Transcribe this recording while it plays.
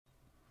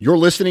You're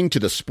listening to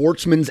the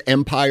Sportsman's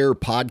Empire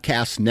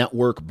Podcast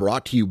Network,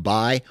 brought to you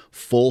by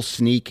Full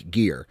Sneak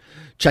Gear.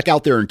 Check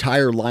out their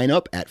entire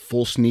lineup at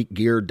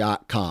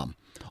fullsneakgear.com.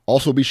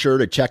 Also be sure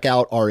to check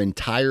out our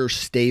entire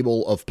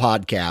stable of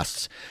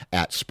podcasts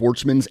at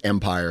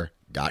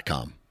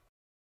sportsmansempire.com.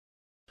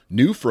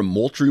 New from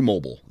Moultrie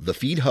Mobile, the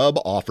Feed Hub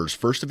offers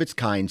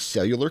first-of-its-kind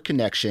cellular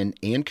connection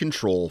and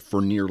control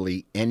for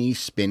nearly any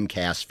spin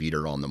cast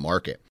feeder on the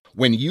market.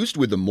 When used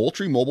with the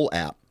Moultrie Mobile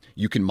app,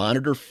 you can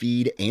monitor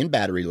feed and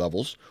battery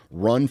levels,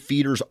 run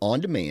feeders on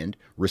demand,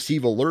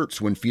 receive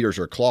alerts when feeders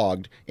are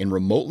clogged, and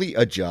remotely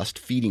adjust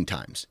feeding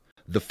times.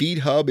 The Feed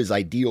Hub is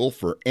ideal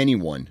for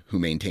anyone who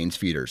maintains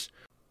feeders.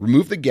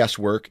 Remove the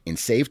guesswork and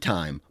save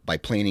time by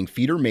planning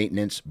feeder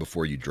maintenance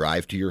before you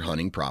drive to your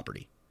hunting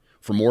property.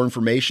 For more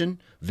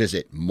information,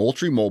 visit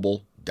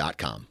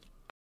MoultrieMobile.com.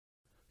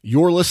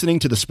 You're listening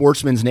to the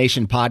Sportsman's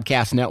Nation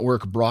Podcast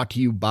Network, brought to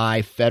you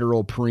by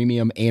Federal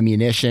Premium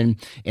Ammunition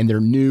and their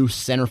new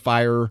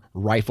centerfire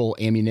rifle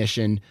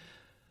ammunition,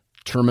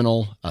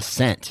 Terminal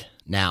Ascent.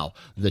 Now,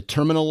 the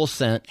Terminal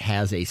Ascent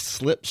has a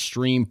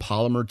slipstream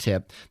polymer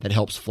tip that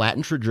helps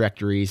flatten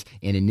trajectories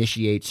and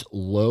initiates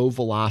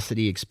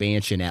low-velocity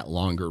expansion at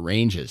longer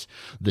ranges.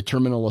 The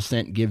Terminal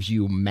Ascent gives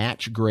you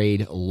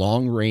match-grade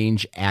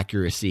long-range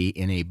accuracy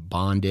in a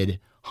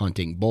bonded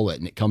hunting bullet,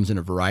 and it comes in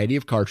a variety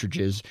of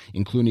cartridges,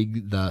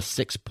 including the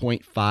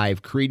 6.5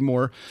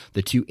 Creedmoor,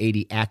 the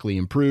 280 Ackley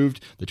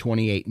Improved, the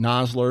 28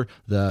 Nosler,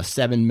 the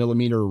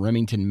 7mm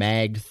Remington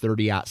Mag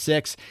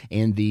 30-06,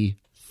 and the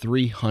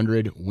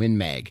 300 Win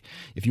Mag.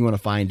 If you want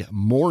to find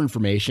more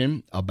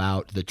information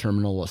about the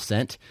Terminal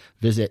Ascent,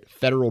 visit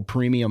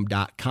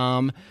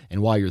federalpremium.com,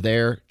 and while you're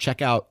there,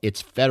 check out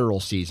It's Federal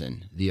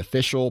Season, the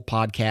official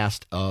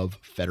podcast of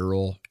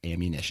Federal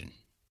Ammunition.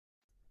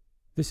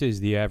 This is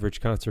the Average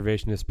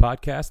Conservationist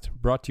Podcast,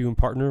 brought to you in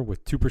partner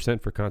with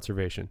 2% for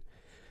Conservation.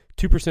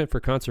 2%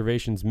 for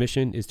Conservation's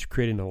mission is to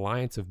create an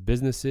alliance of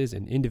businesses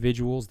and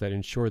individuals that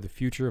ensure the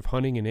future of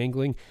hunting and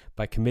angling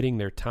by committing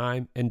their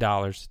time and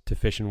dollars to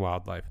fish and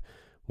wildlife.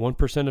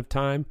 1% of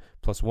time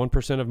plus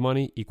 1% of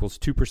money equals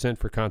 2%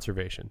 for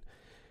conservation.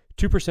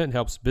 2%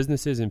 helps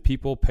businesses and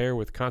people pair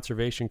with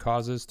conservation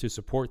causes to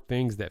support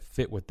things that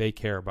fit what they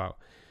care about.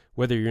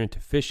 Whether you're into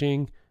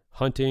fishing,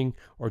 hunting,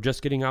 or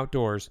just getting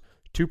outdoors,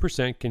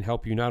 2% can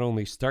help you not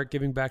only start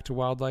giving back to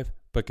wildlife,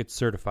 but get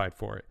certified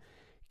for it.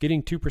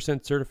 Getting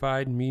 2%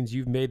 certified means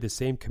you've made the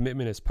same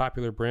commitment as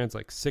popular brands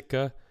like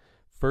Sitka,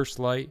 First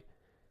Light,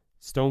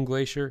 Stone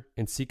Glacier,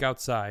 and Seek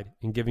Outside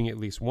in giving at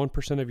least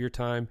 1% of your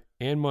time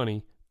and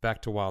money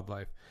back to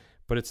wildlife.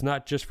 But it's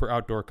not just for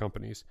outdoor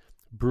companies.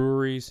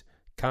 Breweries,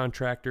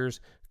 contractors,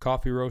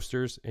 coffee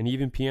roasters, and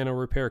even piano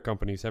repair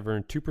companies have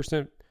earned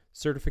 2%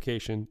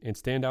 certification and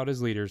stand out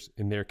as leaders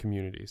in their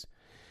communities.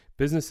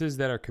 Businesses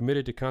that are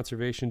committed to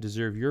conservation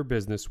deserve your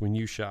business when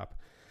you shop.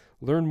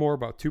 Learn more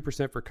about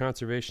 2% for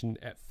Conservation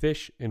at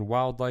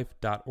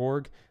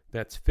fishandwildlife.org.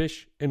 That's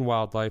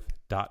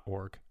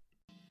fishandwildlife.org.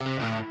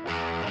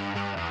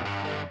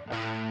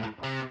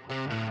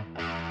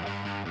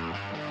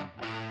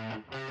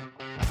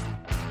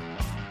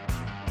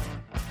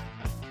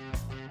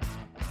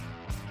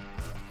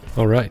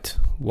 All right.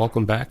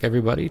 Welcome back,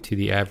 everybody, to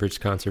the Average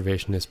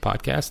Conservationist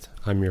Podcast.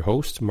 I'm your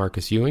host,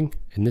 Marcus Ewing,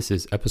 and this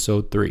is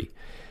episode 3.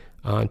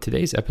 On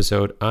today's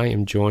episode, I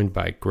am joined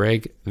by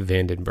Greg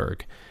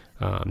Vandenberg.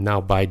 Now,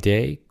 by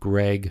day,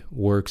 Greg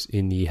works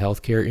in the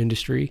healthcare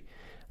industry,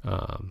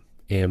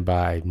 and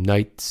by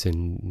nights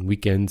and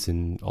weekends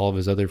and all of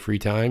his other free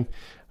time,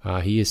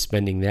 he is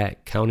spending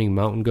that counting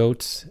mountain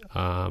goats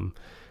and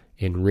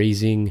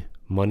raising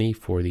money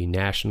for the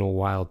National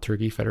Wild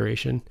Turkey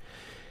Federation.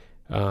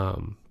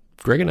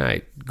 Greg and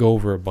I go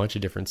over a bunch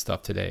of different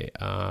stuff today,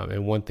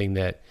 and one thing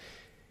that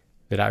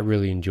I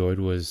really enjoyed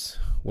was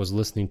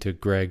listening to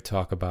Greg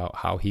talk about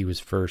how he was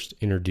first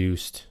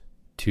introduced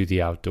to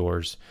the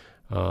outdoors.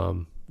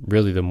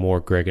 Really, the more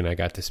Greg and I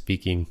got to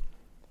speaking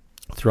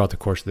throughout the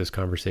course of this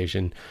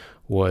conversation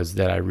was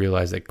that I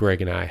realized that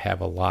Greg and I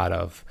have a lot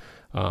of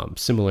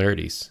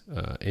similarities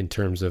in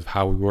terms of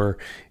how we were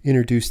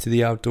introduced to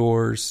the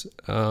outdoors,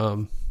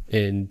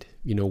 and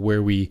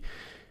where we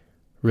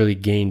really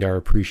gained our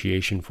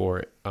appreciation for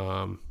it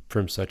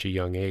from such a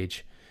young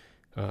age.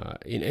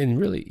 And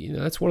really,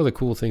 that's one of the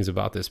cool things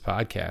about this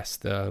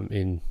podcast.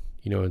 In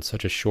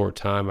such a short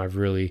time, I've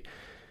really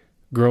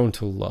grown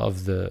to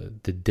love the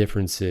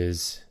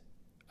differences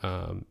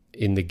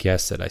in the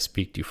guests that I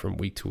speak to from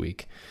week to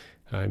week.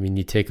 I mean,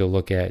 you take a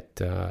look at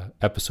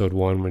episode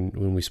 1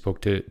 when we spoke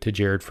to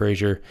Jared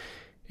Frazier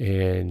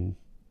and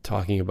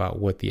talking about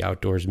what the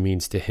outdoors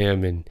means to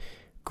him and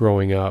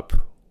growing up,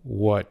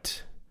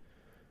 what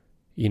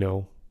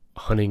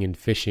hunting and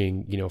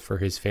fishing, for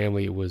his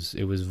family, it was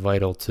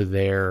vital to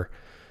their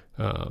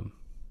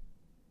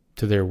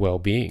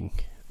well-being.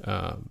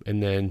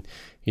 And then,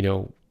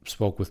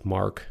 spoke with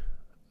Mark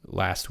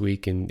last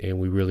week and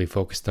we really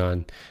focused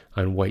on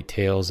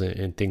whitetails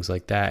and things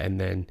like that.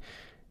 And then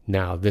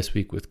now this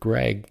week with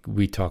Greg,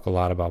 we talk a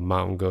lot about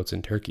mountain goats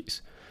and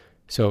turkeys.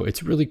 So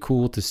it's really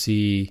cool to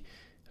see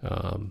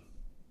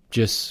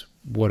just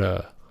what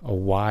a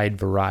wide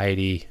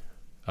variety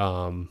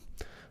of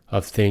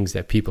things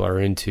that people are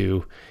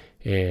into.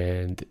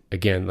 And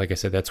again, like I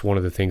said, that's one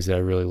of the things that I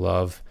really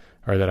love,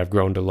 or that I've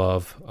grown to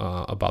love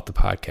about the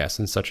podcast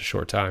in such a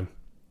short time.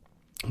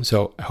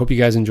 So I hope you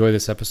guys enjoy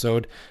this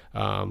episode.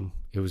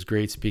 It was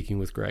great speaking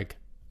with Greg,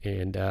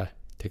 and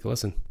take a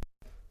listen.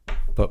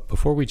 But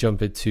before we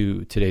jump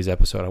into today's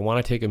episode, I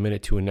want to take a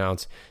minute to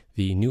announce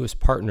the newest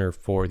partner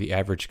for the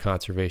Average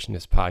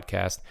Conservationist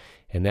podcast,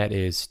 and that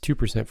is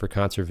 2% for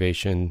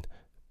Conservation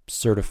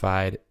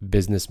certified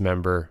business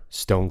member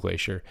Stone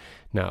Glacier.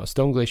 Now,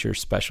 Stone Glacier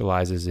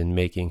specializes in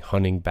making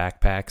hunting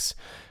backpacks.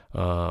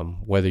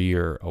 Whether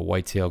you're a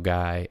whitetail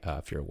guy,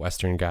 if you're a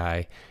Western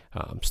guy,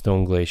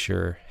 Stone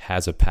Glacier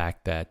has a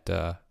pack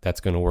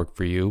that's going to work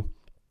for you.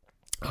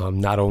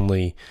 Not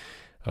only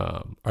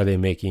are they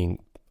making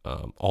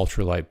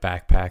ultralight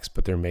backpacks,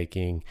 but they're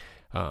making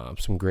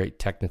some great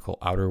technical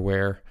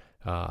outerwear,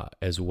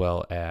 as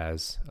well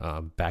as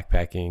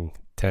backpacking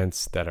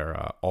tents that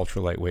are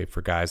ultra lightweight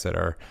for guys that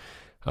are,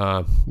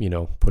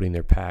 putting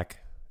their pack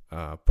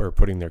or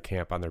putting their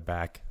camp on their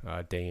back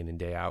day in and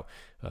day out.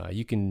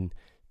 You can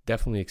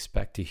definitely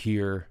expect to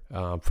hear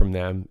from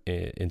them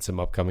in some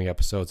upcoming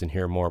episodes and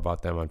hear more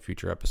about them on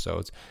future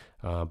episodes.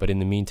 But in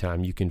the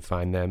meantime, you can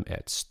find them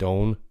at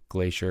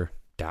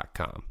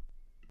stoneglacier.com.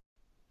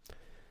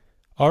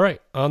 All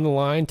right, on the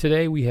line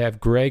today, we have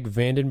Greg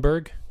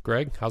Vandenberg.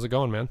 Greg, how's it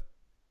going, man?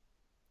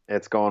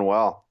 It's going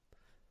well.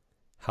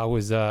 How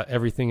is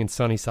everything in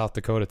sunny South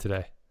Dakota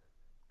today?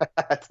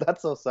 It's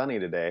not so sunny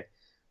today.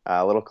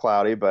 A little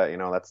cloudy, but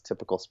that's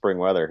typical spring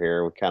weather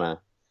here. We kind of,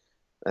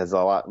 as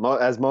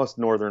most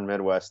northern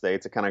Midwest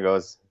states, it kind of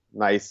goes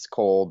nice,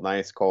 cold.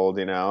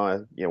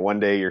 One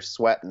day you're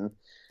sweating,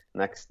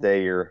 next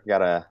day you're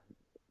got a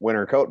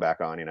winter coat back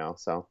on.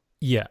 So.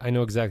 Yeah, I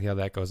know exactly how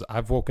that goes.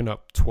 I've woken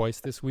up twice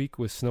this week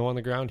with snow on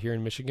the ground here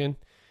in Michigan,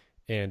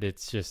 and it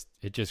just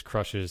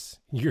crushes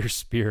your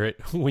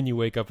spirit when you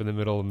wake up in the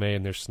middle of May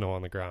and there's snow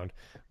on the ground.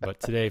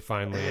 But today,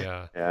 finally,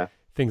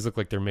 things look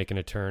like they're making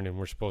a turn, and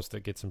we're supposed to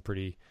get some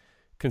pretty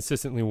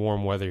consistently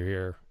warm weather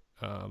here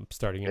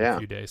starting in a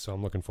few days, so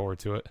I'm looking forward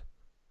to it.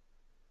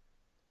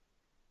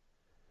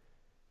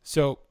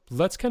 So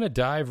let's kind of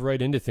dive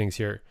right into things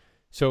here.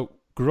 So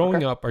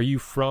growing up, are you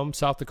from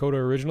South Dakota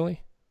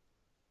originally?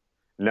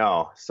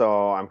 No,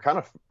 so I'm kind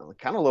of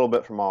a little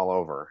bit from all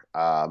over.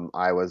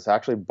 I was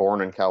actually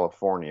born in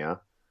California,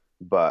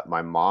 but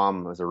my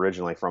mom was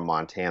originally from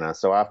Montana.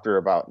 So after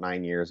about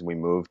 9 years, we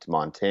moved to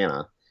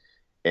Montana,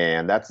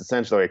 and that's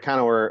essentially kind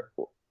of where,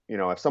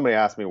 if somebody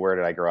asked me where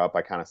did I grow up,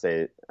 I'd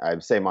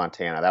say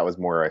Montana. That was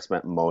where I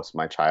spent most of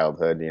my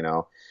childhood.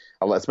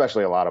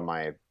 Especially a lot of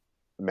my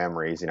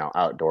memories.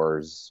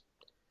 Outdoors,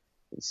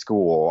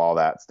 school, all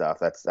that stuff.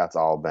 That's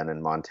all been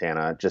in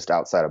Montana, just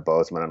outside of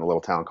Bozeman, in a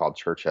little town called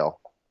Churchill.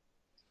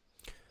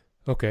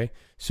 Okay,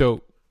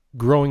 so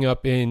growing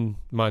up in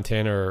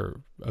Montana,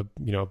 or a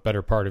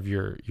better part of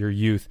your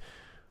youth,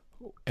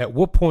 at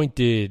what point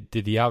did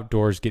the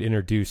outdoors get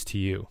introduced to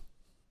you?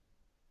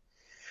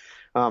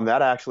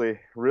 That actually,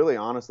 really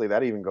honestly,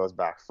 that even goes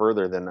back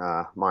further than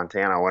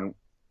Montana. When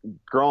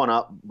growing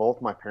up,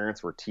 both my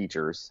parents were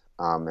teachers,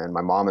 and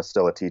my mom is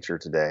still a teacher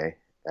today.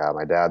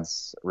 My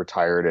dad's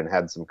retired and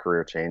had some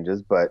career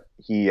changes, but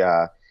they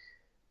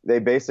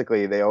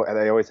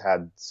always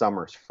had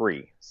summers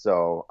free.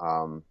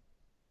 So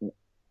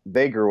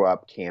they grew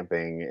up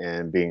camping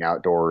and being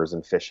outdoors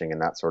and fishing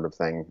and that sort of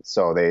thing.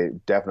 So they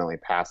definitely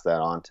passed that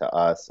on to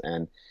us.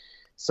 And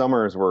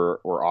summers were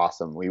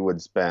awesome. We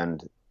would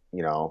spend,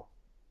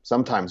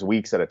 sometimes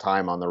weeks at a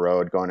time on the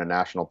road, going to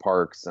national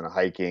parks and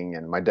hiking.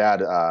 And my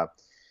dad,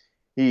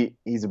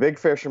 he's a big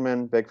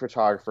fisherman, big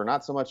photographer,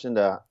 not so much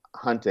into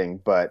hunting,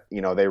 but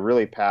they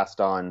really passed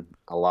on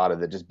a lot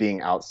of just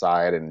being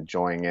outside and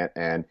enjoying it.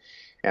 And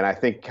I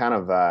think kind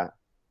of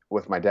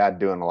with my dad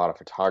doing a lot of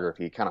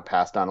photography, he kind of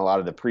passed on a lot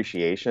of the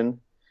appreciation,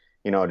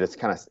 just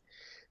kind of,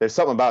 there's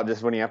something about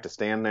just when you have to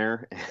stand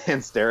there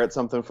and stare at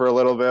something for a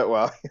little bit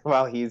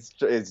while he's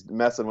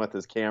messing with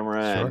his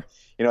camera. Sure.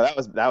 And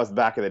that was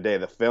back in the day,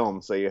 the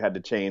film, so you had to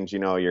change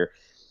your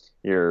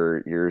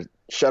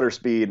shutter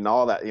speed and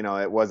all that.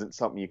 It wasn't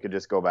something you could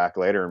just go back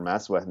later and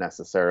mess with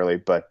necessarily,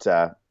 but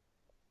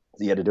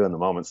you had to do in the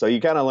moment. So you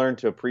kind of learn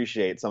to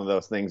appreciate some of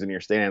those things when you're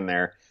standing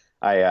there.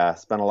 I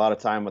spent a lot of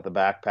time with the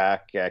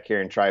backpack,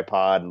 carrying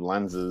tripod and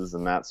lenses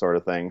and that sort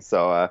of thing.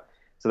 So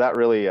that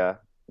really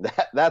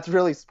that's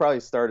really probably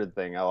started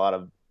thing, a lot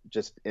of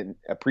just in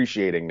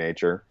appreciating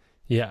nature.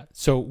 Yeah.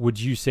 So would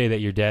you say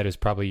that your dad is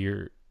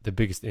probably the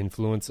biggest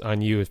influence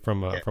on you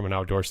from an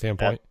outdoor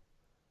standpoint?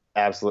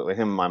 Absolutely.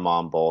 Him and my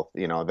mom both.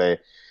 They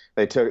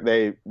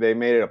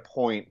made it a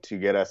point to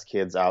get us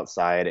kids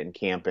outside and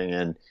camping,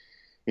 and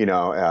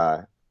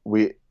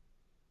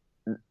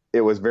it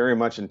was very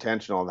much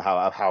intentional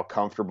of how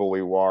comfortable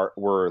we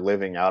were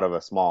living out of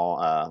a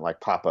small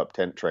like pop-up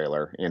tent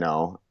trailer,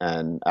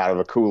 and out of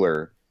a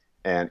cooler,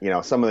 and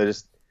some of the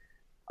just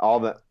all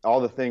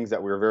the things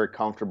that we were very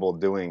comfortable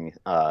doing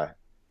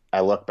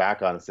I look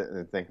back on it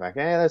and think like,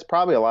 there's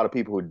probably a lot of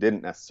people who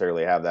didn't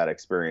necessarily have that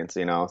experience,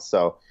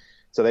 So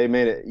they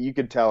made it. You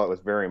could tell it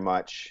was very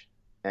much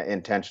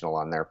intentional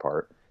on their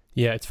part.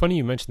 Yeah, it's funny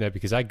you mentioned that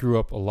because I grew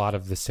up a lot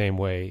of the same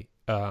way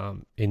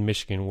in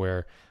Michigan,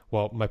 where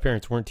my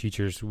parents weren't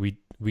teachers. We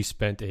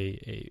spent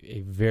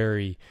a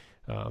very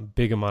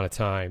big amount of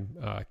time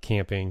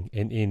camping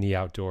and in the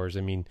outdoors.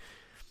 I mean,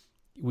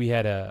 we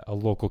had a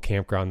local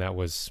campground that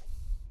was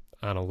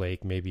on a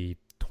lake, maybe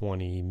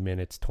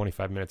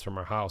 25 minutes from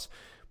our house,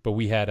 but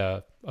we had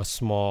a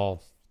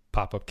small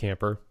pop-up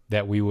camper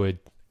that we would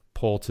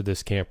pull to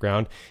this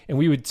campground, and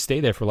we would stay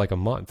there for like a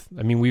month.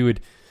 I mean, we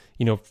would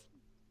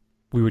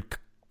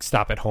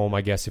stop at home,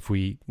 I guess, if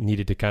we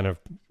needed to kind of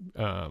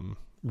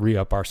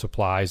re-up our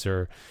supplies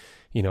or,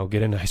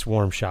 get a nice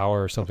warm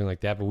shower or something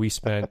like that. But we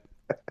spent,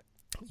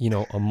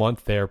 a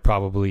month there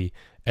probably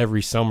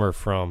every summer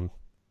from,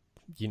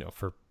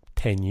 for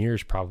 10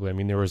 years probably. I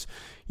mean, there was,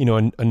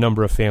 a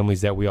number of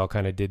families that we all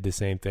kind of did the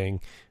same thing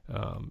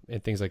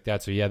and things like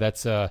that. So yeah,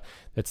 that's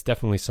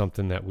definitely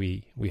something that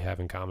we have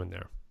in common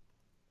there.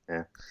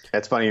 Yeah.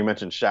 It's funny you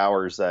mentioned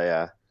showers.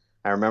 I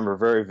remember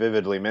very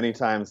vividly many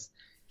times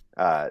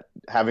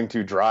having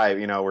to drive,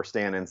 we're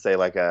staying in, say,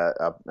 like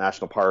a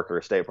national park or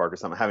a state park or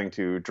something, having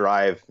to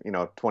drive,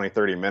 20,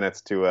 30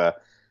 minutes to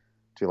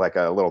like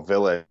a little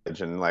village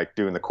and like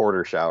doing the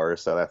quarter shower.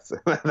 So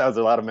that was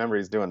a lot of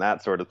memories doing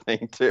that sort of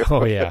thing too.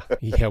 Oh yeah.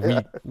 Yeah.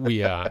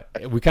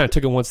 We kind of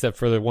took it one step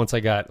further. Once I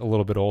got a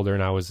little bit older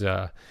and I was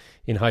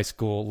in high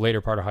school,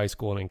 later part of high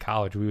school and in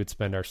college, we would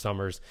spend our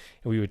summers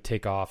and we would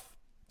take off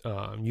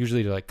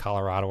usually to like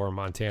Colorado or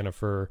Montana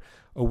for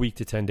a week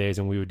to 10 days.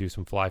 And we would do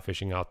some fly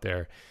fishing out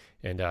there.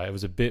 And it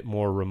was a bit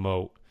more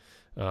remote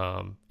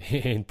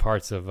in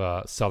parts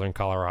of southern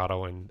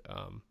Colorado and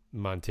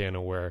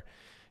Montana where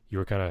you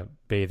were kind of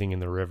bathing in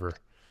the river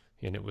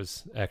and it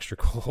was extra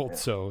cold.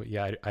 So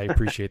yeah, I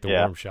appreciate the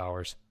warm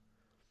showers.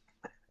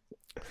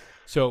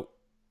 So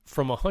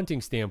from a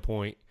hunting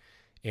standpoint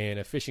and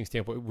a fishing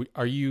standpoint,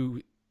 I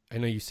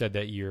know you said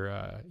that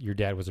your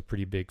dad was a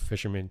pretty big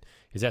fisherman.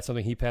 Is that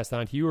something he passed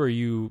on to you, or are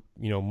you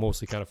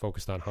mostly kind of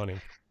focused on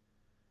hunting?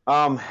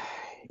 I'm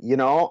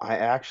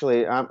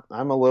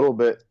a little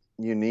bit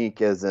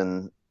unique, as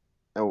in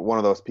one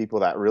of those people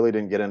that really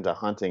didn't get into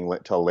hunting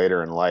till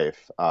later in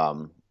life.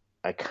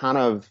 I kind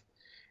of,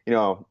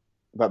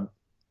 but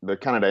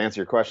kind of to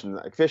answer your question,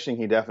 like fishing,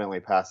 he definitely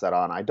passed that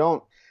on.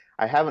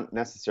 I haven't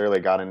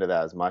necessarily got into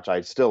that as much. I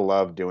still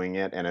love doing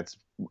it, and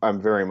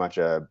I'm very much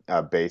a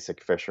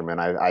basic fisherman.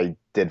 I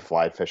did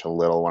fly fish a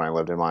little when I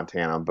lived in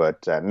Montana,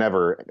 but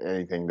never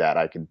anything that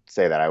I could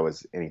say that I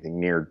was anything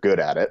near good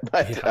at it.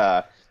 But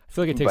I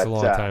feel like it takes a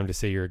long time to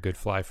say you're a good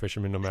fly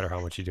fisherman, no matter how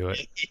much you do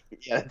it.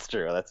 Yeah, that's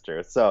true. That's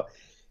true. So,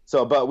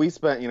 but we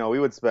spent,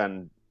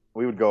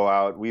 we would go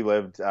out. We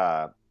lived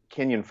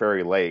Canyon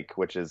Ferry Lake,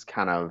 which is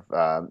kind of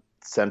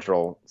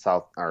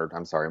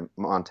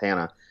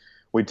Montana.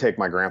 We'd take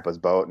my grandpa's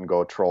boat and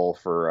go troll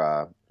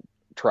for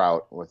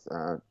trout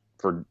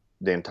for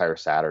the entire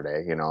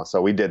Saturday,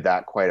 So we did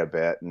that quite a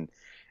bit, and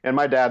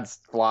my dad's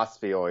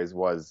philosophy always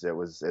was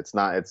it's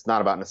not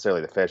about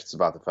necessarily the fish, it's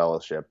about the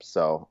fellowship.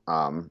 So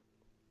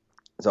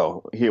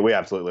we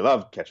absolutely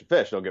love catching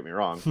fish. Don't get me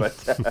wrong, but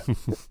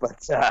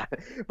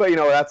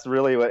that's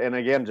really what. And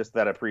again, just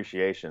that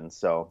appreciation.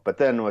 So, but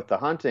then with the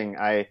hunting,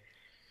 I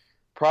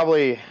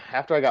probably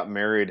after I got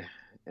married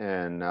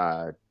in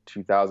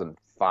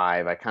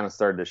 2005, I kind of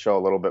started to show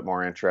a little bit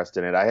more interest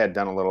in it. I had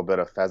done a little bit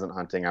of pheasant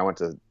hunting. I went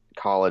to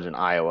college in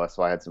Iowa,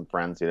 so I had some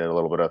friends who did a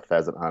little bit of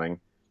pheasant hunting,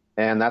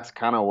 and that's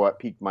kind of what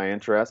piqued my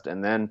interest.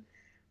 And then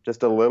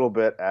just a little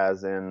bit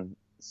as in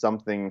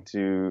something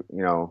to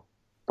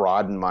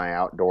broaden my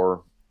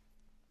outdoor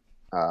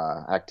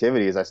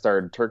activities, I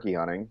started turkey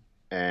hunting,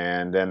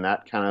 and then I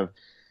kind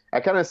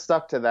of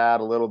stuck to that,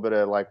 a little bit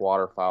of like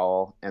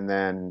waterfowl, and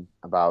then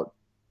about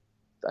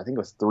I think it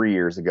was 3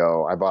 years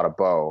ago I bought a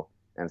bow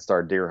and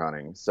started deer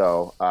hunting.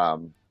 So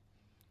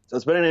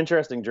it's been an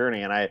interesting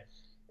journey,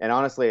 and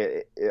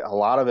honestly a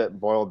lot of it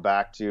boiled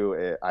back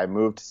to I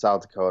moved to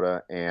South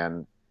Dakota,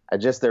 and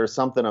there's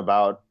something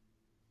about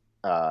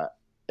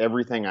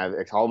everything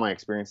all my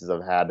experiences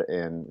I've had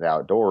in the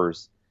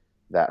outdoors,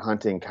 that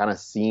hunting kind of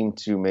seemed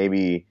to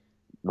maybe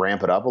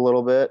ramp it up a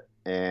little bit,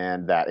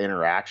 and that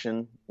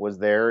interaction was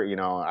there.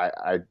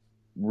 I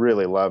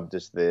really loved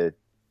just the,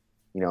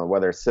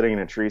 whether it's sitting in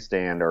a tree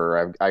stand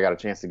or I got a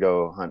chance to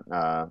go hunt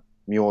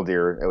mule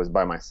deer. It was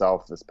by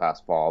myself this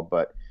past fall,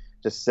 but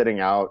just sitting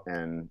out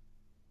and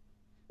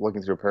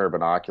looking through a pair of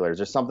binoculars,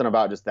 there's something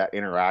about just that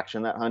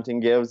interaction that hunting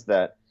gives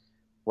that,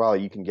 well,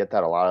 you can get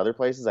that a lot of other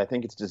places. I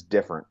think it's just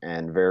different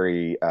and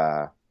very,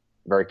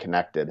 very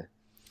connected.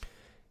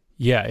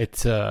 Yeah,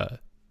 it's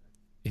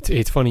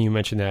funny you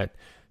mentioned that.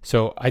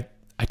 So I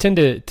tend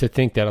to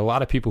think that a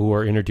lot of people who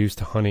are introduced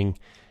to hunting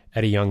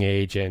at a young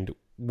age, and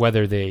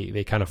whether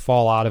they kind of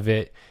fall out of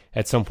it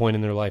at some point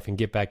in their life and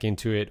get back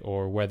into it,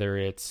 or whether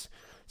it's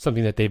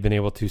something that they've been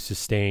able to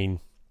sustain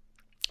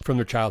from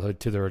their childhood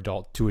to their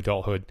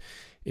adulthood,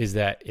 is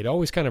that it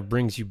always kind of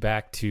brings you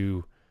back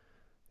to,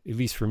 at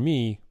least for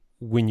me,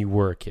 when you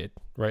were a kid,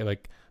 right?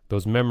 Like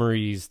those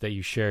memories that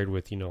you shared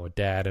with, a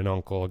dad, an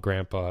uncle, a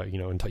grandpa,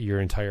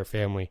 your entire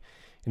family.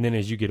 And then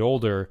as you get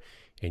older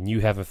and you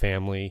have a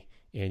family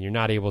and you're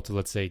not able to,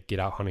 let's say, get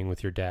out hunting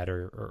with your dad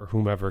or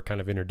whomever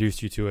kind of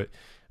introduced you to it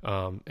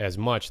as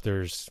much,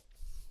 there's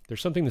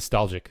something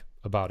nostalgic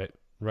about it,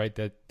 right?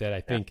 That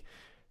I think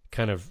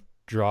kind of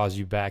draws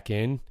you back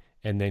in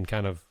and then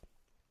kind of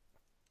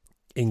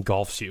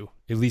engulfs you.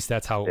 At least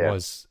that's how it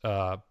was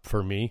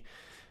for me.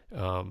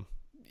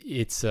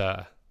 It's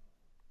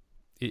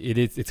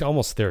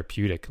almost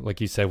therapeutic, like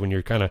you said, when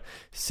you're kind of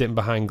sitting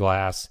behind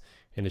glass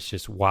and it's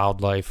just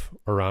wildlife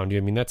around you.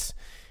 I mean,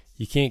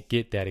 you can't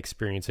get that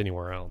experience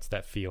anywhere else,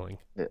 that feeling.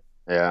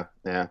 Yeah.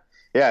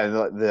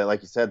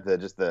 Like you said,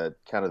 the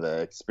kind of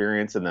the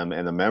experience and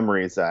the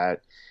memories. I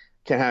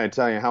can't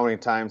tell you how many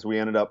times we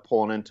ended up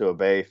pulling into a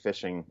bay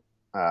fishing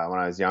when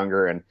I was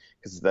younger, and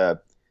because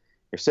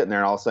you're sitting there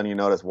and all of a sudden you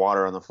notice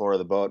water on the floor of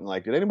the boat and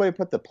like, did anybody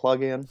put the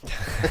plug in?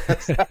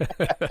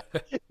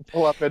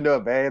 Pull up into a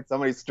bay and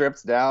somebody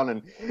strips down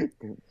and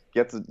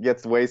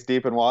gets waist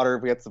deep in water,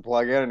 gets the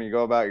plug in, and you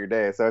go about your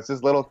day. So it's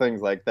just little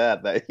things like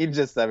that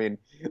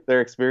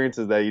they're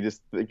experiences that you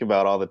just think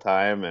about all the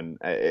time, and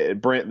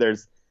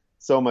there's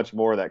so much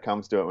more that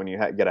comes to it when you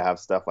get to have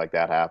stuff like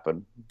that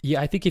happen.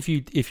 Yeah, I think if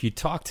you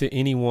talk to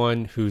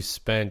anyone who's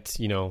spent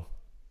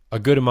a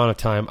good amount of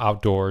time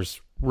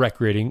outdoors,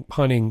 recreating,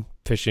 hunting,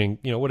 fishing,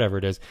 whatever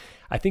it is,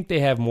 I think they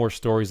have more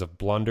stories of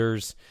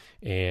blunders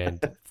and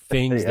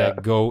things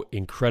that go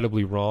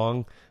incredibly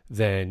wrong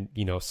than,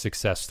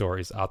 success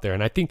stories out there.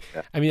 And I think,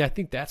 I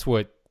think that's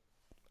what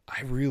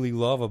I really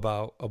love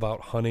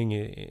about hunting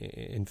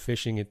and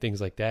fishing and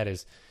things like that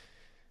is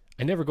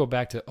I never go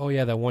back to,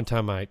 that one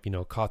time I,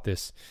 caught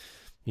this,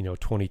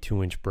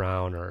 22-inch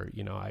brown, or,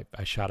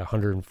 I shot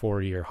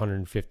 140 or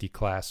 150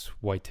 class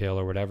whitetail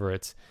or whatever.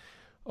 It's,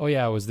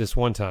 it was this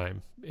one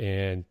time,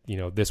 and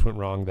this went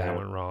wrong, that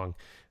went wrong.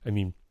 I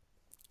mean,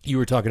 you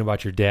were talking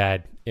about your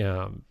dad,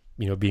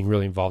 being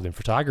really involved in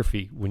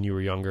photography when you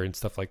were younger and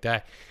stuff like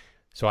that.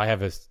 So I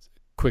have a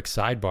quick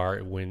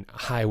sidebar. When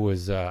I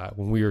was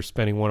when we were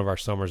spending one of our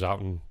summers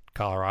out in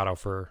Colorado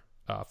for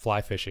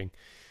fly fishing,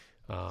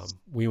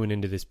 we went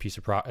into this piece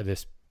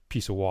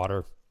of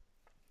water,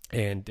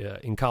 and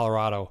in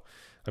Colorado,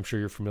 I'm sure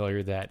you're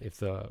familiar that if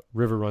the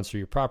river runs through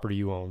your property,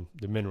 you own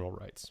the mineral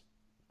rights.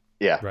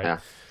 Yeah. Right. Yeah.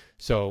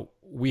 So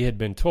we had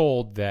been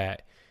told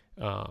that,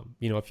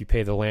 if you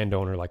pay the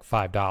landowner like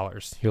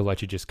 $5, he'll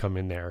let you just come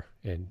in there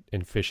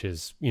and fish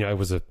his, it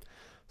was a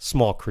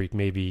small creek,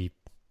 maybe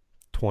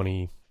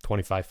 20,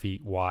 25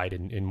 feet wide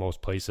in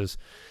most places.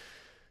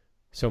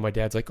 So my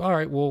dad's like, all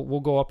right, we'll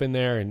go up in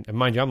there. And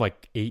mind you, I'm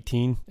like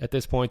 18 at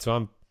this point.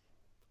 So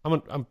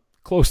I'm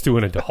close to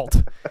an adult.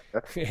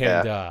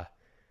 And,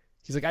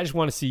 he's like, I just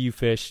want to see you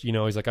fish.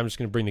 He's like, I'm just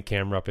going to bring the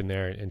camera up in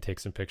there and take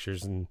some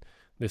pictures. And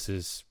this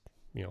is,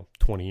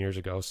 20 years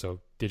ago.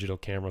 So digital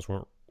cameras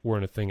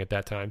weren't a thing at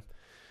that time,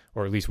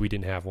 or at least we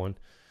didn't have one.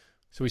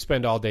 So we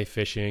spend all day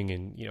fishing,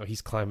 and,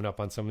 he's climbing up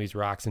on some of these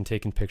rocks and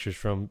taking pictures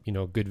from,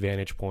 good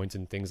vantage points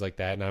and things like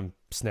that. And I'm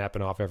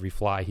snapping off every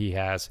fly he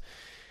has.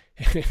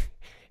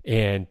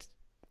 And,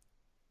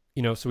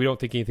 so we don't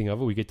think anything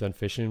of it. We get done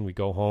fishing, we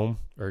go home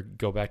or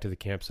go back to the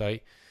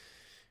campsite,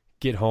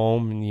 get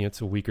home, and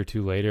it's a week or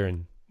two later.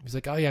 And he's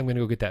like, oh yeah, I'm going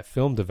to go get that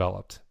film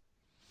developed.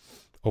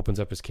 Opens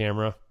up his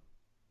camera.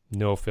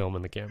 No film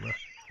in the camera.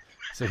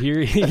 So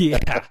here,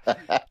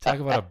 talk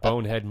about a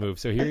bonehead move.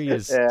 So here he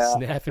is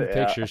snapping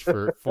pictures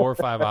for 4 or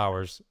 5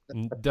 hours,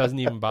 and doesn't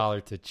even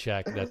bother to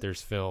check that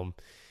there's film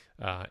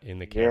in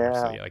the camera.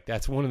 So like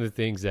that's one of the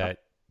things that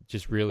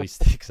just really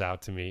sticks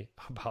out to me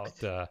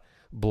about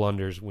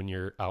blunders when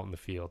you're out in the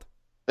field.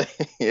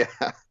 Yeah.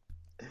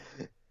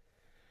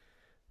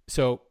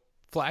 So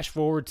flash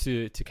forward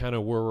to kind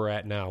of where we're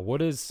at now.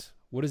 What is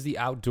the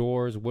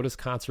outdoors? What is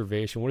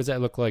conservation? What does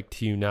that look like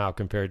to you now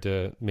compared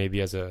to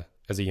maybe as a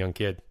young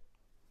kid?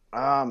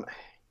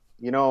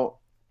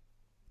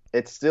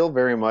 It's still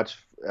very much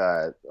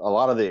a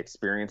lot of the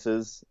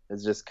experiences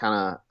is just kind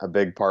of a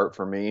big part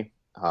for me.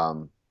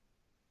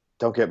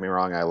 Don't get me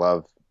wrong, I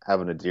love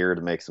having a deer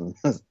to make some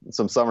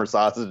summer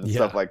sausage and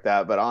stuff like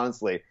that. But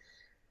honestly,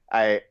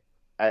 I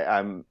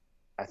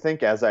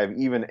think as I've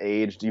even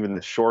aged, even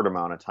the short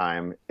amount of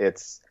time,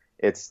 it's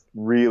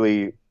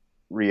really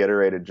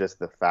reiterated just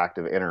the fact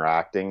of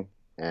interacting,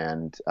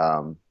 and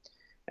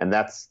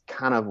that's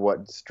kind of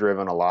what's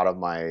driven a lot of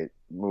my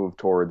move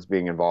towards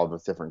being involved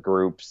with different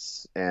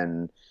groups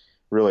and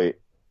really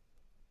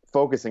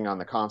focusing on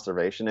the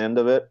conservation end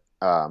of it.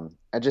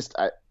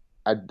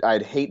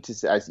 I'd hate to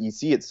say, you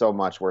see it so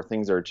much where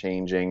things are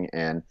changing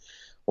and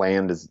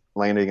land is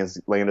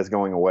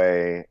going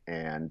away,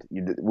 and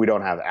we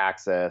don't have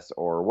access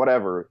or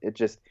whatever.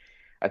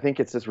 I think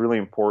it's just really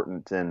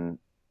important to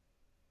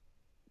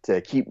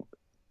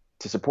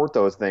support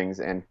those things,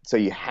 and so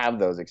you have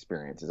those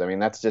experiences. I mean,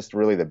 that's just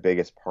really the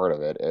biggest part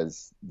of it,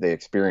 is the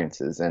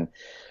experiences. And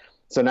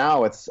so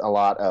now it's a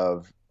lot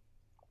of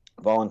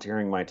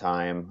volunteering my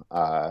time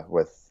I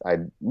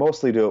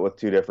mostly do it with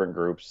 2 different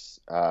groups.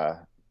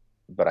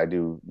 but I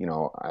do,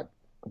 I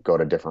go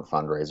to different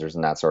fundraisers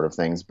and that sort of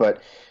things.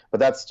 But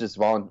that's just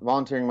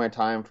volunteering my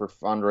time for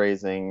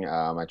fundraising.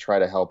 I try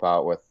to help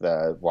out with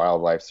the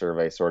wildlife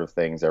survey sort of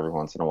things every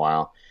once in a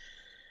while.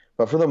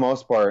 But for the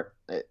most part,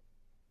 the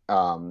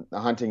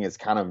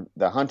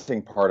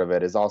hunting part of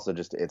it is also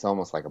just, it's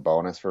almost like a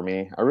bonus for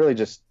me.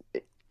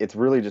 It's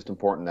really just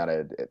important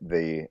that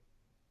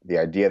the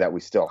idea that we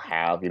still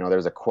have,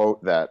 there's a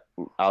quote that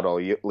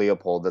Aldo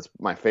Leopold, that's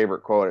my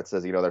favorite quote. It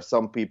says, there's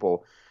some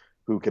people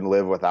who can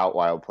live without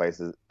wild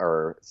places,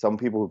 or some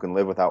people who can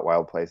live without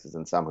wild places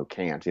and some who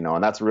can't,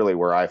 and that's really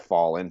where I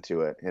fall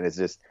into it. And it's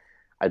just,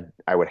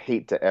 I would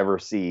hate to ever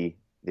see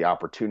the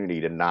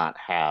opportunity to not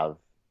have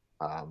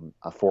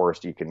a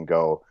forest you can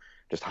go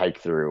just hike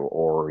through,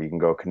 or you can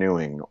go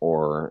canoeing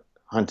or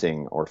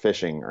hunting or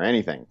fishing or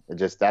anything.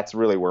 That's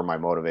really where my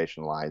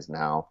motivation lies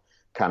now,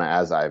 kind of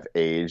as I've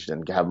aged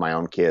and have my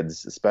own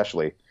kids,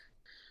 especially,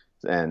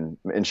 and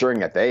ensuring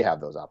that they have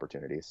those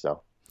opportunities.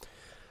 So.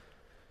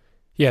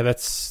 Yeah,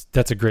 that's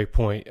a great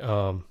point.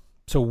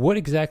 So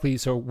where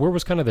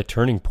was kind of the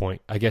turning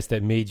point, I guess,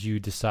 that made you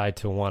decide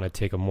to want to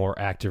take a more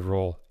active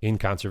role in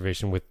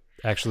conservation with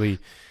actually,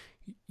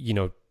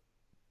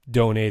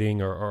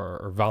 donating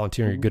or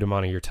volunteering a good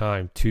amount of your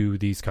time to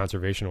these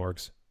conservation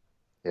orgs?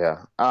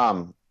 Yeah.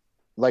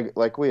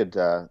 Like we had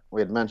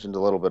mentioned a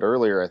little bit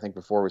earlier, I think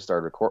before we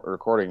started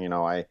recording,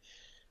 I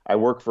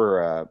work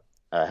for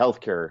a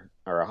healthcare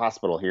or a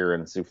hospital here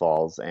in Sioux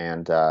Falls,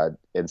 and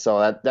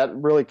so that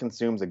really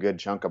consumes a good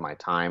chunk of my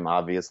time,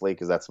 obviously,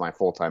 because that's my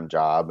full-time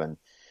job.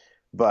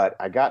 But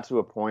I got to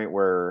a point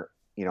where,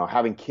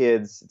 having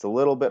kids, it's a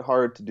little bit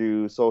hard to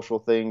do social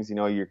things.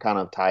 You're kind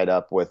of tied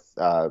up with,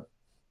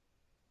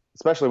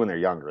 especially when they're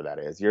younger, that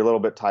is, you're a little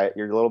bit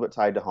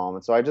tied to home.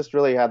 And so I just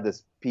really had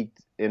this piqued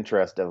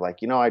interest of like,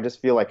 I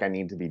just feel like I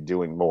need to be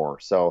doing more.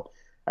 So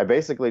I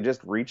basically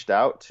just reached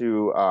out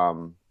to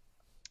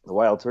the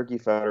Wild Turkey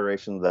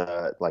Federation,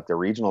 the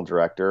regional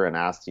director, and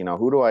asked,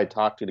 who do I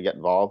talk to get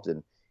involved?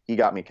 And he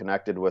got me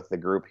connected with the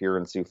group here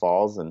in Sioux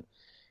Falls, and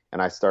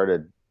I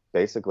started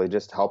basically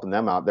just helping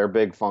them out. Their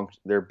big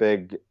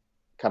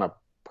kind of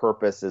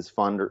purpose is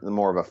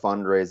more of a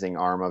fundraising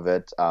arm of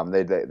it.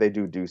 They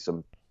do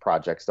some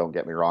projects, don't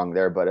get me wrong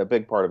there, but a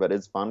big part of it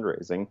is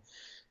fundraising.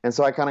 And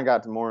so I kind of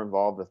got more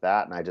involved with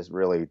that, and I just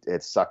really,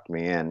 it sucked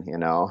me in,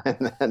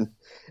 and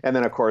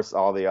then of course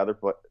all the other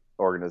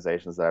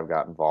organizations that I've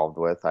got involved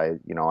with, I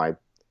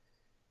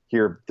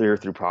hear through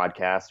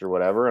podcasts or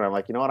whatever, and I'm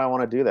like, I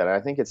want to do that. And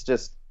I think it's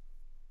just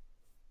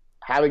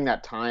having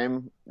that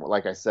time,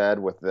 like I said,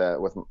 with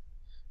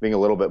being a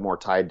little bit more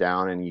tied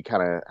down, and you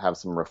kind of have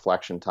some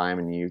reflection time,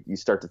 and you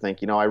start to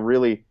think,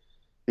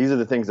 these are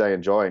the things I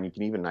enjoy, and you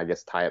can even, I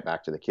guess, tie it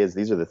back to the kids.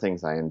 These are the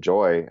things I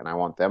enjoy, and I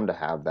want them to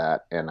have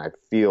that, and I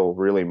feel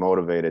really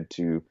motivated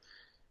to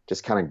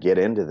just kind of get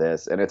into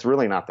this. And it's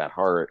really not that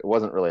hard. It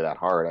wasn't really that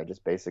hard. I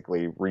just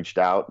basically reached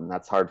out, and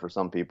that's hard for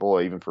some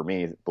people, even for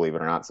me, believe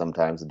it or not,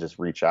 sometimes to just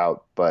reach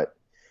out. But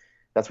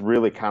that's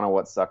really kind of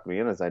what sucked me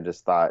in, is I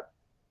just thought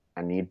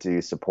I need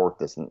to support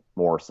this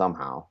more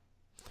somehow.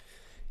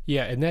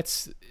 Yeah. And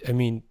that's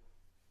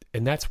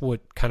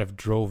what kind of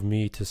drove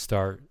me to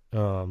start,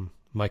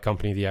 my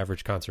company, The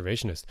Average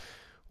Conservationist,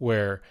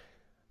 where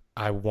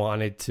I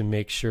wanted to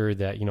make sure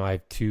that, I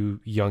have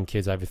two young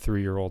kids. I have a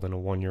 3-year-old and a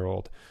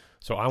 1-year-old.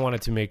 So I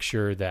wanted to make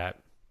sure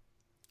that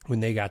when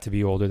they got to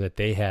be older, that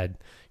they had,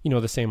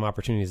 the same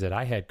opportunities that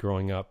I had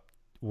growing up,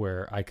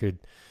 where I could,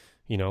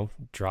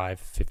 drive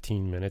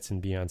 15 minutes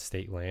and be on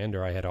state land,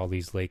 or I had all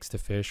these lakes to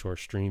fish or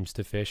streams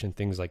to fish and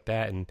things like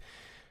that. And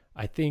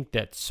I think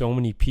that so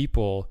many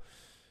people,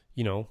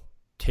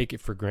 take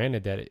it for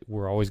granted that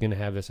we're always going to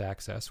have this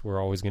access.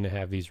 We're always going to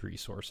have these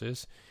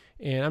resources.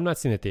 And I'm not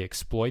saying that they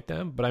exploit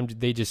them, but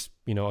they just,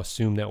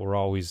 assume that we're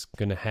always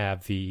going to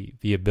have the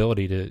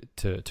ability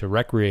to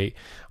recreate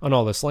on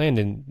all this land.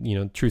 And,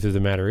 the truth of the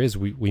matter is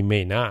we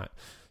may not.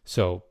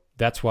 So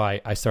that's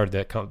why I started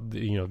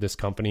this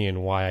company,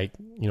 and why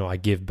I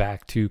give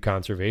back to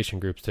conservation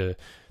groups to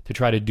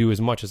try to do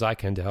as much as I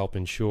can to help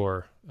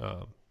ensure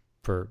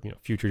for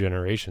future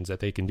generations that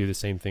they can do the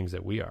same things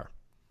that we are.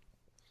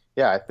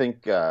 Yeah, I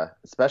think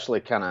especially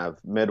kind of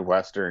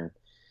Midwestern,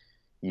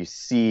 you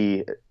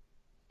see,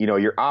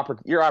 your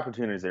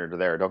opportunities are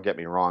there. Don't get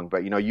me wrong,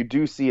 but you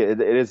do see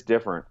it. It is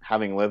different.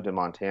 Having lived in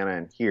Montana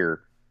and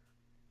here,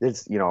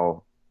 it's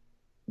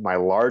my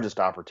largest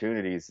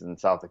opportunities in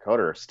South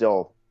Dakota are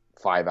still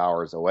 5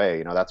 hours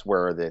away. That's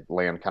where the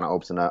land kind of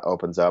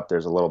opens up.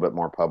 There's a little bit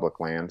more public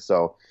land.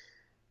 So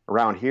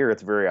around here,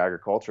 it's very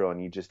agricultural,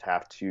 and you just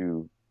have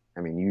to.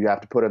 You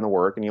have to put in the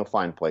work, and you'll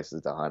find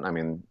places to hunt.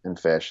 And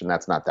fish, and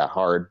that's not that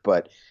hard.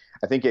 But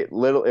I think it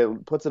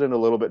puts it in a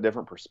little bit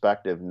different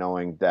perspective,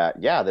 knowing that,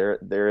 yeah,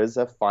 there is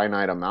a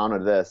finite amount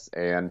of this,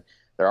 and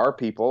there are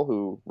people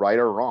who, right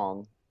or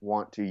wrong,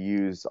 want to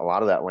use a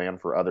lot of that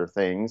land for other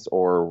things,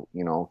 or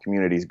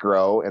communities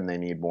grow and they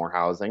need more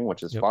housing,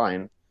 which is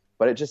fine.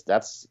 But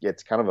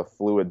it's kind of a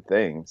fluid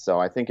thing. So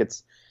I think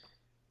it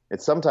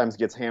sometimes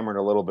gets hammered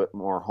a little bit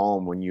more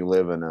home when you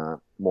live in a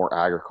more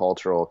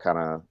agricultural kind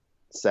of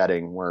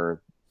setting,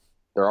 where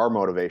there are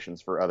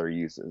motivations for other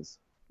uses.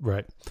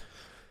 Right.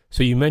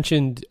 So you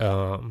mentioned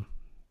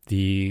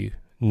the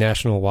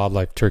National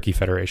Wildlife Turkey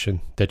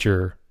Federation that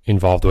you're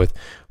involved with.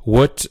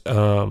 What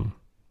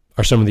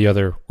are some of the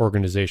other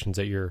organizations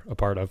that you're a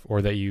part of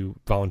or that you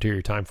volunteer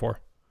your time for?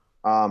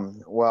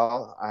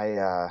 Well,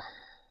 I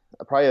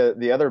probably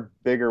the other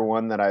bigger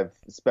one that I've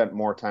spent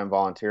more time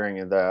volunteering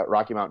in the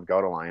Rocky Mountain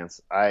Goat Alliance.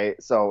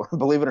 So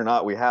believe it or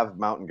not, we have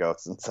mountain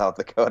goats in South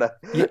Dakota.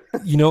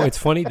 It's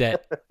funny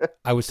that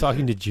I was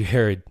talking to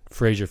Jared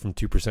Frazier from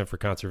 2% for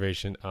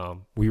Conservation.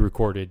 We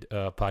recorded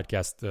a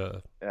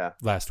podcast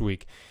last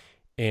week,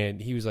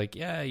 and he was like,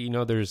 "Yeah,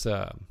 there's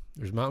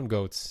mountain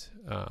goats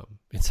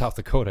in South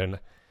Dakota." And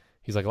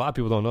he's like, "A lot of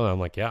people don't know that." I'm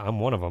like, "Yeah, I'm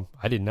one of them.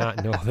 I did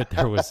not know that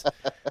there was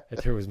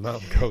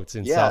mountain goats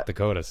in South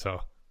Dakota."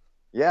 So.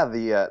 Yeah,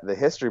 the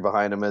history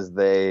behind them is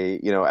they,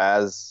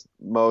 as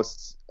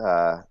most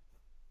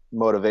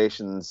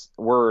motivations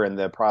were in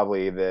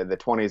probably the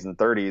 20s and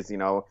 30s,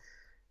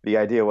 the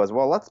idea was,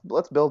 well,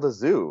 let's build a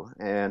zoo,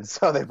 and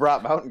so they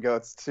brought mountain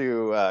goats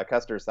to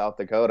Custer, South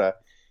Dakota,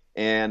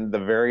 and the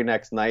very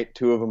next night,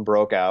 2 of them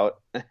broke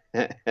out.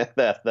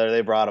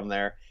 They brought them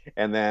there,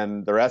 and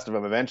then the rest of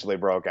them eventually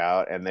broke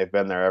out, and they've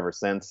been there ever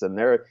since, and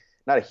they're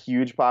not a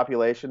huge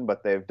population,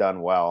 but they've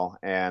done well.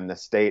 And the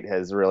state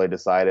has really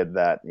decided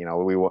that,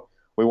 we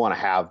want to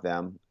have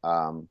them.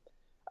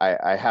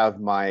 I have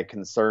my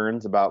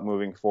concerns about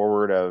moving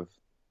forward of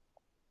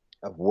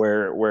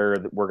where we're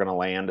going to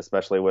land,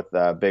 especially with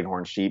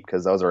bighorn sheep,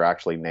 because those are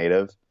actually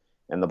native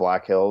in the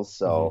Black Hills.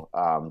 So,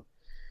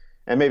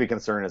 and maybe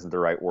concern isn't the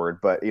right word,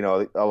 but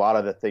a lot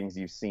of the things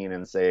you've seen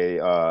in,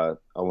 say,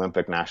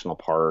 Olympic National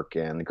Park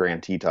and the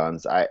Grand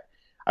Tetons,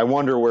 I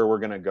wonder where we're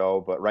going to go,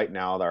 but right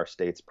now our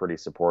state's pretty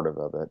supportive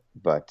of it.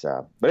 But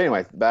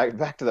anyway,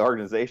 back to the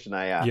organization.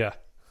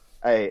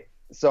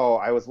 So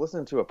I was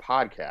listening to a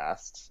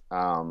podcast.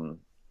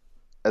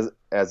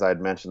 As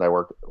I'd mentioned, I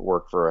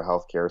work for a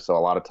healthcare, so a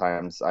lot of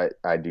times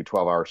I do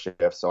 12-hour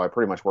shifts. So I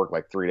pretty much work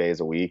like 3 days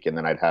a week, and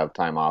then I'd have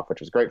time off, which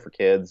was great for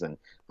kids and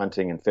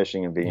hunting and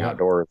fishing and being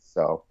outdoors.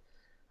 So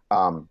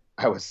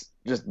I was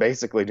just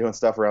basically doing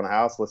stuff around the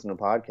house, listening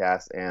to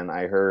podcasts, and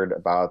I heard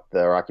about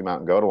the Rocky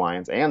Mountain Goat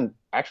Alliance, and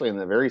actually in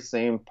the very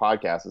same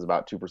podcast is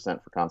about 2%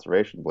 for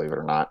Conservation, believe it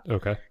or not.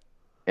 Okay.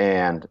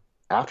 And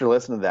after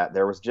listening to that,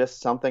 there was just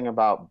something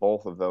about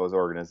both of those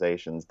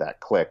organizations that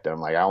clicked.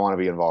 I'm like, I want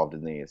to be involved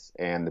in these.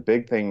 And the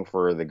big thing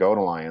for the Goat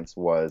Alliance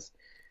was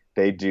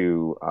they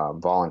do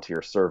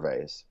volunteer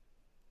surveys.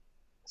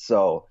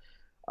 So,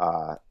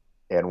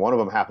 and one of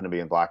them happened to be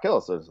in Black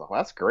Hills. So I was like, well,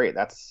 that's great.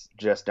 That's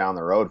just down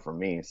the road from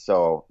me.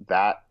 So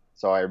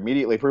I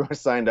immediately pretty much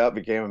signed up,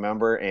 became a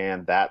member,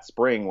 and that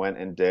spring went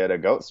and did a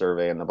goat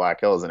survey in the Black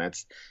Hills, and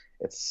it's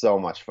so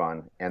much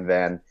fun. And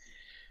then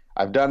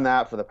I've done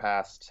that for the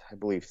past, I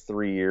believe,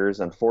 3 years.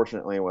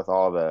 Unfortunately, with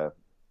all the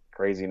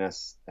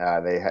craziness,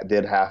 they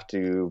did have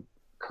to.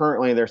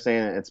 Currently, they're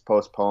saying it's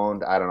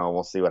postponed. I don't know.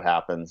 We'll see what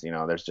happens.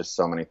 There's just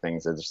so many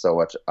things. There's so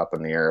much up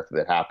in the air if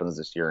it happens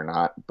this year or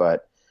not.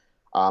 But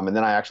and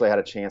then I actually had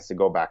a chance to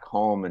go back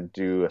home and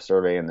do a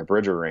survey in the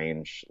Bridger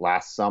Range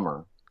last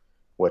summer,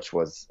 which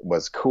was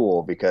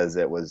cool because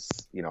it was,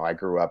 I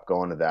grew up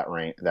going to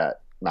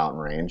that mountain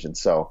range. And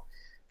so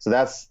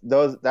that's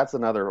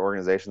another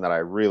organization that I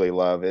really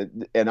love.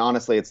 And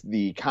honestly, it's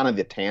the kind of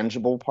the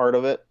tangible part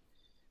of it.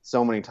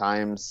 So many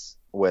times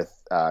with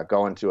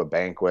going to a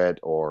banquet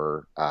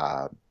or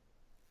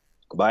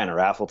buying a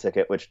raffle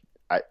ticket, which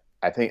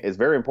I think is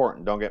very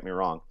important. Don't get me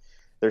wrong.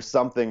 There's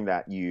something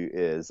that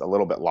is a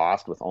little bit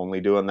lost with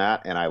only doing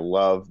that. And I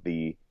love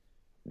the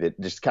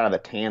just kind of the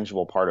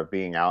tangible part of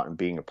being out and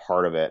being a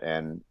part of it.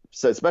 And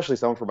so especially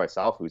someone for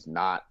myself who's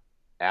not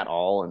at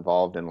all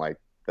involved in like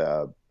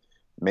the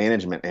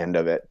management end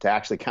of it, to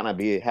actually kind of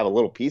have a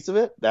little piece of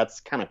it. That's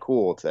kind of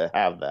cool to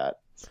have that.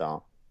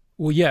 So,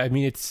 well, yeah, I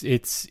mean,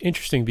 it's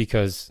interesting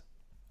because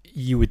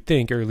you would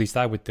think, or at least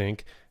I would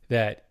think,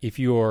 that if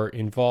you're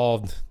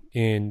involved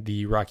in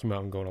the Rocky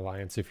Mountain Goat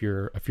Alliance, if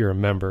you're a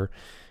member,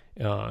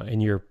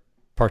 and you're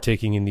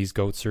partaking in these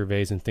goat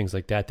surveys and things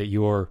like that, that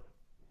you're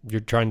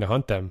trying to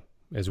hunt them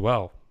as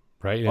well,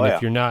 right? And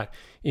if you're not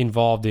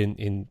involved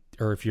in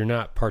or if you're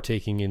not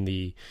partaking in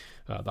the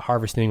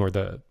harvesting or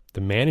the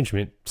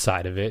management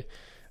side of it,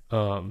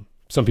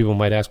 some people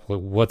might ask,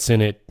 well, what's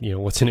in it?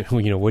 What's in it?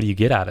 What do you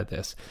get out of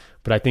this?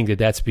 But I think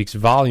that speaks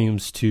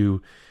volumes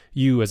to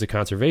you as a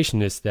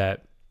conservationist,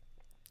 that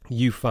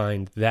you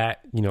find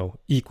that,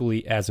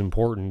 equally as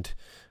important,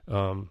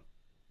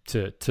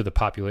 to the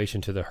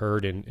population, to the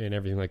herd, and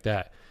everything like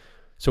that.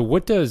 So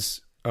what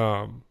does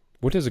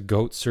a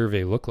goat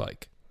survey look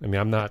like? I mean,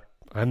 I'm not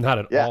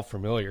at all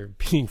familiar,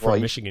 being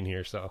from Michigan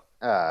here. So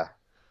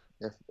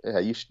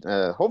you should.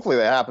 Hopefully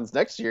that happens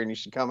next year, and you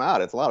should come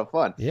out. It's a lot of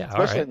fun. Yeah,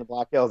 especially in the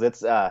Black Hills.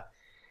 It's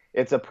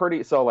a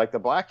pretty. So like the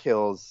Black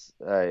Hills,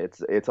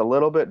 it's a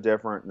little bit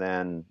different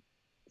than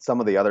some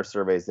of the other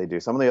surveys they do.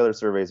 Some of the other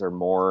surveys are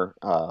more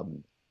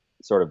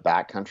sort of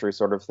backcountry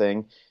sort of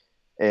thing.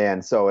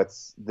 And so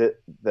it's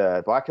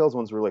the Black Hills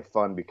one's really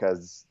fun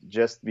because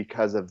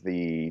of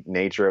the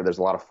nature of, there's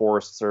a lot of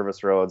Forest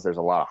Service roads, there's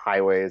a lot of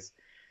highways.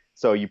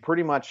 So you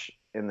pretty much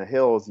in the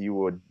hills, you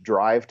would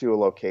drive to a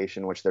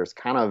location, which there's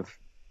kind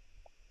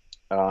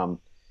of,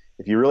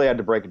 if you really had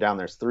to break it down,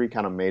 there's 3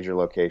 kind of major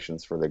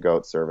locations for the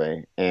goat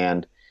survey.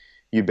 And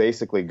you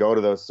basically go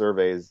to those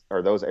surveys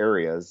or those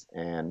areas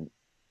and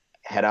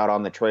head out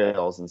on the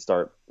trails and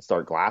start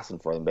glassing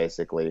for them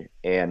basically.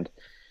 And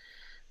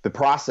the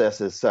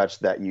process is such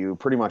that you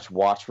pretty much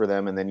watch for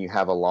them, and then you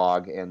have a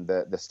log, and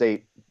the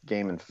state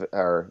game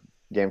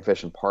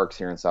fish and parks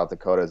here in South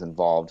Dakota is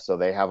involved. So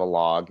they have a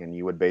log, and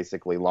you would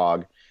basically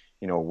log,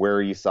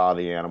 where you saw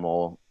the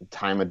animal,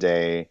 time of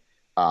day.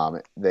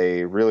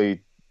 They really,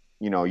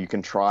 you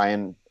can try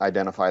and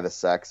identify the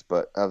sex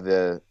of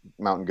the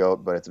mountain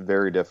goat, but it's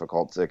very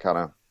difficult to kind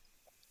of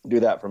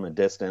do that from a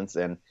distance.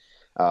 And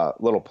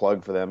little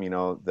plug for them,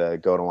 the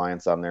Goat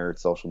Alliance on their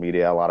social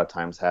media a lot of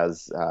times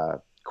has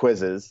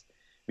quizzes,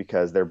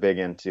 because they're big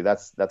into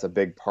that's a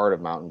big part of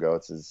mountain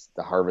goats is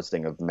the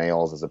harvesting of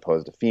males as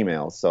opposed to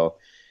females.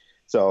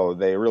 So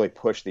they really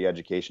push the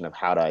education of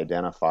how to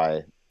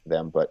identify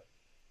them.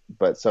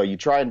 But so you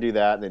try and do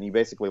that, and then you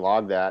basically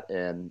log that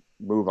and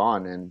move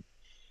on. And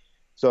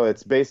so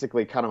it's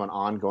basically kind of an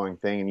ongoing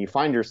thing, and you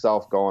find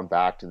yourself going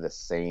back to the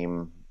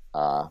same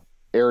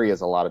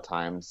areas a lot of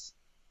times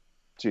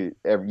to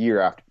every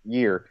year after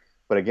year.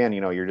 But again,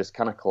 you're just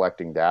kind of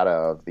collecting data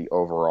of the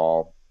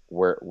overall,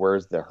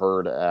 where's the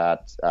herd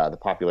at, the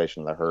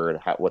population of the herd,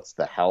 what's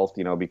the health,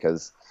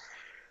 because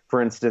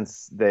for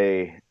instance,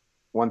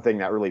 one thing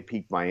that really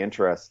piqued my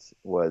interest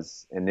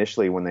was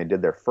initially when they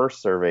did their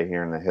first survey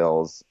here in the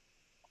hills,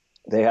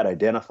 they had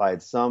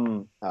identified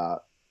some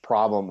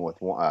problem with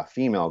a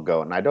female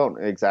goat. And I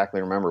don't exactly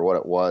remember what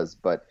it was,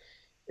 but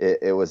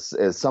it was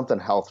something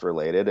health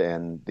related,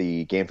 and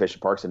the Game Fish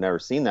and Parks had never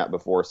seen that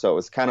before. So it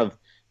was kind of,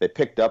 they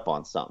picked up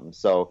on something.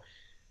 So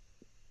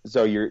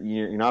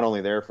you're not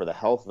only there for the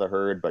health of the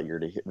herd, but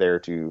you're there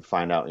to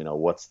find out,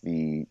 what's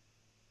the,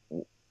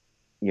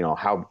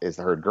 how is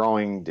the herd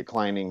growing,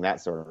 declining,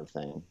 that sort of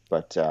thing.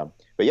 But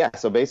yeah,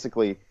 so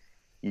basically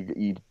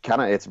you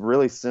kind of, it's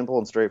really simple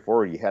and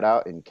straightforward. You head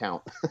out and you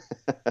count.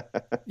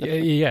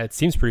 Yeah. It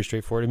seems pretty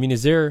straightforward. I mean,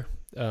 is there,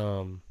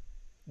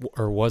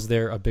 or was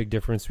there a big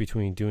difference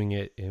between doing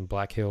it in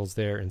Black Hills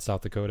there in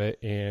South Dakota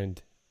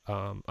and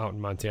out in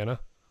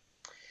Montana?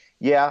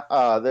 Yeah,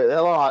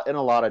 in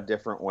a lot of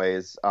different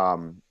ways.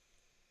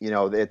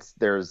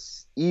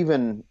 There's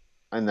even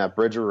in that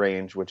Bridger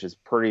Range, which is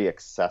pretty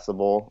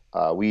accessible.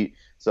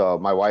 So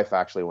my wife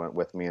actually went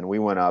with me, and we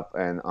went up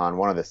and on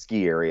one of the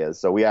ski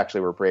areas. So we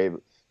actually were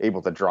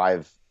able to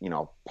drive,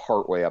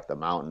 part way up the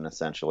mountain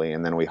essentially,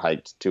 and then we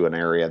hiked to an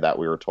area that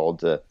we were told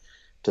to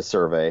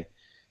survey.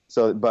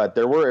 So, but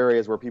there were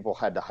areas where people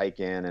had to hike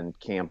in and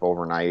camp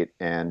overnight,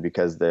 and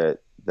because the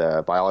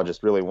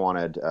biologist really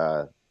wanted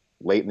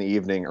late in the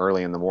evening,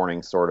 early in the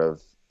morning sort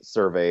of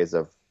surveys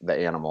of the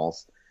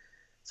animals.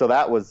 So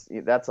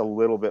that's a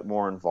little bit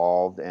more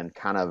involved and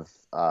kind of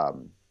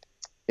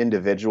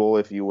individual,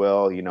 if you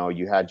will.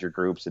 You had your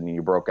groups and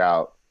you broke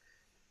out.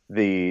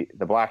 The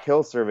Black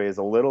Hills survey is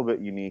a little bit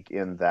unique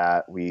in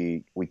that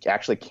we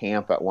actually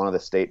camp at one of the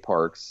state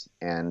parks,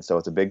 and so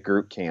it's a big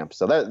group camp.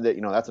 So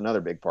that's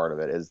another big part of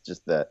it, is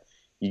just that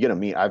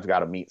I've got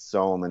to meet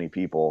so many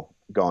people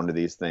going to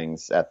these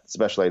things,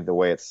 especially the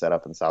way it's set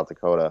up in South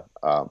Dakota.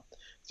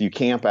 So you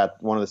camp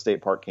at one of the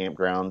state park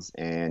campgrounds,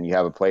 and you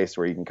have a place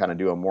where you can kind of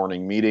do a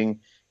morning meeting,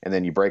 and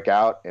then you break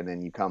out, and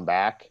then you come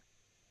back,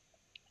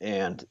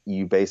 and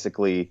you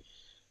basically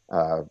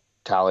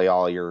tally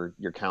all your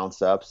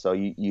counts up. So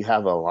you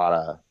have a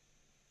lot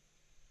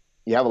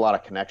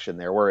of connection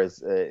there.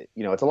 Whereas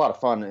it's a lot of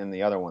fun in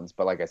the other ones,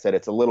 but like I said,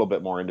 it's a little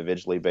bit more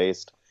individually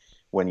based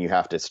when you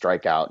have to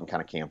strike out and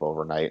kind of camp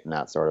overnight and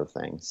that sort of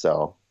thing.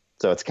 So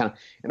it's kind of,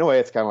 in a way,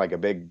 it's kind of like a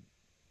big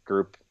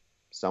group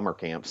summer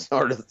camp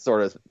sort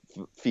of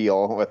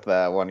feel with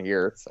one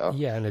here. So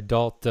yeah, an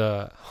adult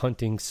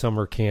hunting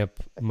summer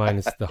camp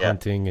minus the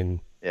hunting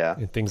and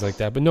things like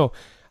that. But no,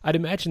 I'd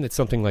imagine that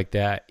something like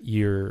that,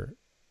 you're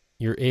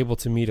able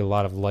to meet a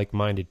lot of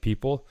like-minded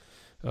people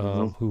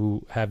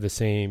who have the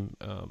same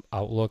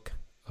outlook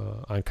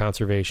on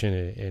conservation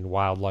and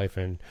wildlife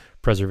and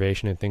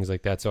preservation and things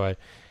like that.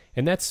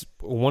 And that's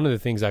one of the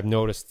things I've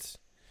noticed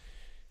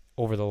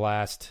over the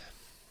last,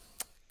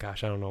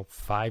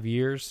 5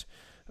 years,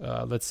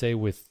 let's say,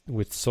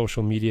 with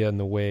social media and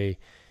the way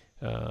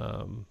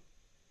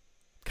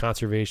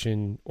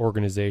conservation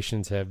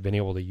organizations have been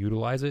able to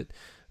utilize it.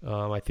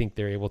 I think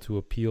they're able to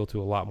appeal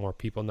to a lot more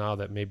people now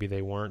that maybe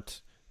they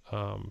weren't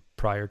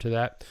prior to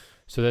that.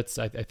 So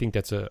I think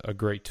that's a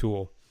great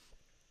tool,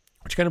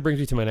 which kind of brings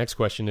me to my next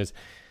question is,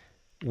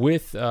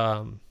 with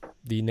the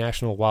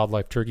National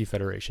Wildlife Turkey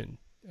Federation,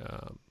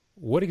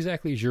 what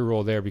exactly is your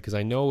role there? Because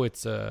I know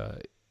it's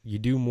you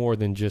do more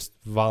than just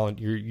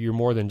volunteer. You're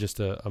more than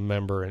just a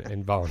member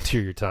and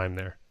volunteer your time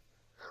there.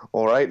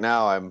 Well, right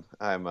now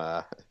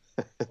I'm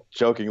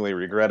jokingly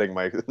regretting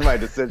my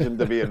decision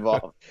to be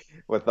involved.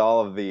 with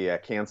all of the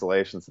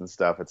cancellations and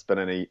stuff, it's been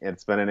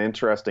an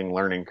interesting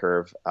learning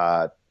curve.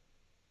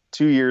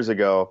 2 years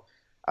ago,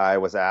 I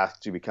was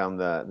asked to become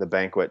the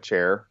banquet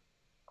chair,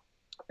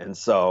 and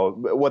so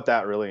what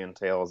that really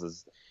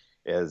entails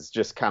is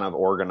just kind of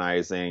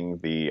organizing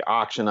the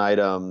auction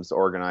items,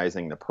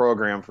 organizing the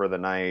program for the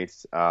night.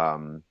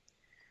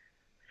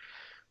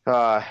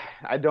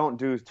 I don't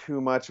do too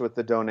much with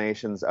the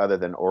donations other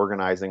than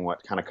organizing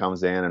what kind of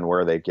comes in and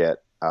where they get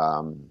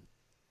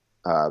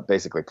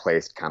basically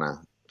placed kind of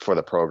for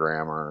the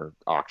program or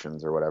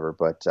auctions or whatever.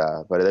 But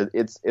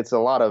it's a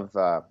lot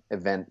of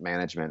event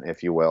management,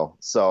 if you will.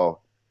 So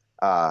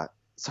I've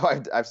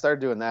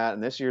started doing that,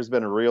 and this year's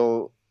been a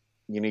real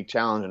unique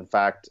challenge. In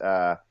fact,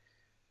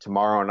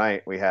 tomorrow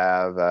night we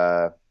have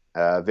a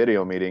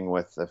video meeting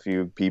with a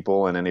few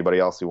people and anybody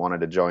else who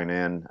wanted to join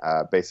in,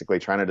 basically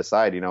trying to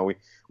decide.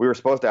 We were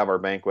supposed to have our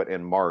banquet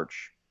in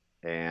March,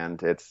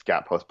 and it's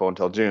got postponed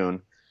till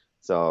June.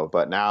 So,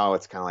 but now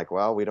it's kind of like,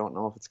 well, we don't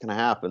know if it's going to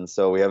happen.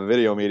 So we have a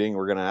video meeting.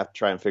 We're going to have to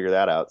try and figure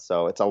that out.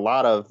 So it's a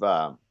lot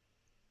of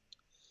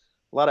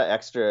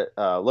extra,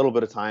 little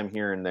bit of time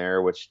here and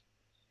there, which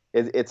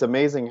it's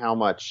amazing how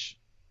much,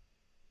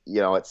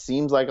 it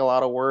seems like a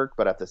lot of work,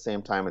 but at the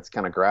same time, it's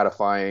kind of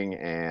gratifying,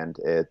 and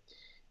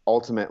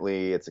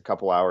ultimately it's a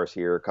couple hours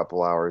here, a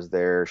couple hours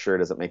there. Sure, it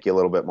doesn't make you a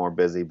little bit more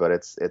busy, but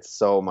it's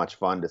so much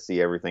fun to see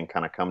everything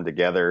kind of come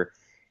together.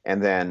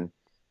 And then,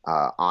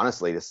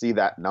 honestly, to see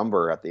that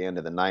number at the end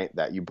of the night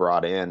that you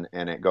brought in,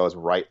 and it goes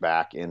right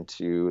back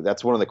into,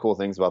 that's one of the cool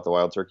things about the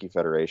Wild Turkey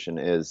Federation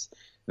is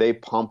they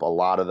pump a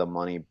lot of the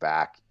money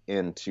back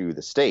into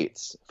the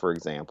states, for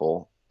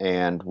example.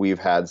 And we've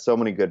had so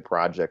many good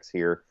projects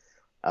here,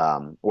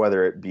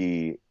 whether it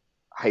be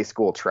high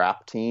school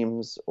trap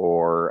teams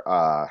or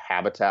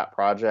habitat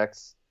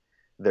projects.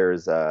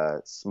 There's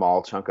a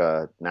small chunk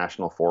of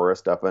national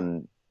forest up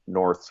in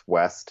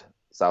northwest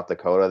South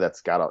Dakota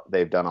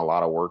they've done a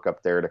lot of work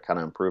up there to kind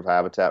of improve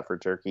habitat for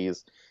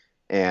turkeys.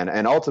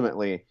 And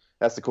ultimately,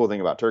 that's the cool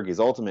thing about turkeys.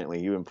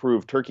 Ultimately, you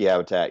improve turkey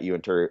habitat, you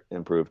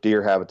improve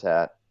deer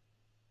habitat,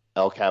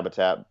 elk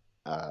habitat,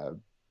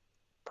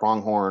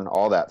 pronghorn,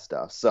 all that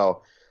stuff.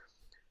 So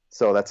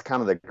that's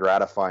kind of the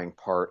gratifying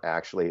part,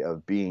 actually,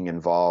 of being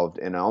involved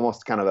in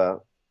almost kind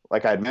of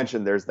like I'd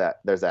mentioned, there's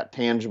that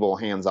tangible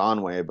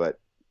hands-on way, but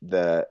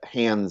the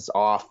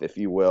hands-off, if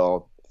you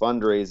will,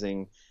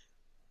 fundraising,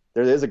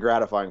 there is a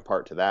gratifying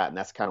part to that, and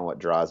that's kind of what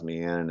draws me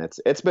in.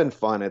 It's been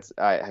fun.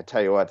 I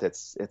tell you what,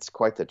 it's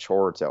quite the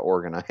chore to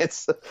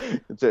organize.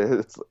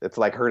 It's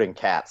like herding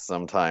cats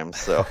sometimes.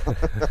 So,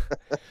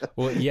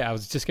 well, yeah, I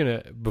was just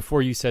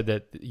before you said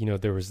that,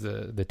 there was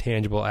the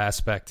tangible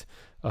aspect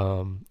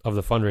of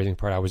the fundraising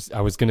part. I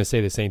was gonna say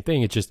the same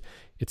thing.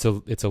 It's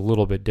a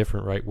little bit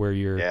different, right? Where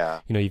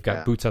you've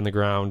got boots on the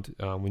ground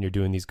when you're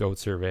doing these goat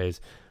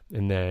surveys,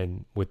 and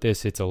then with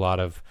this, it's a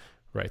lot of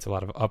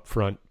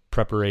upfront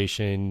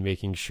preparation,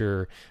 making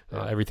sure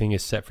everything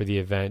is set for the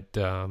event.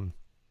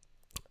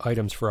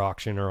 Items for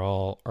auction are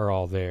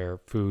all there,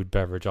 food,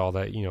 beverage, all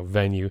that,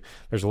 venue.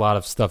 There's a lot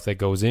of stuff that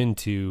goes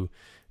into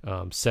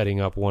setting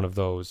up one of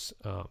those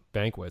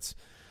banquets.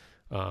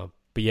 But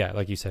yeah,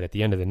 like you said, at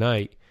the end of the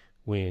night,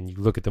 when you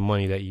look at the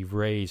money that you've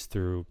raised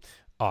through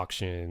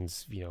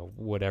auctions,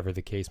 whatever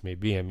the case may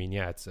be, I mean,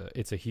 yeah,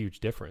 it's a huge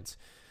difference.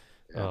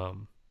 Yeah.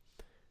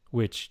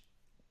 Which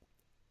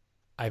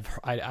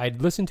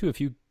I'd listened to a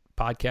few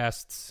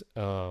podcasts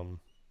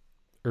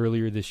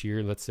earlier this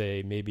year, let's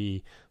say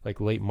maybe like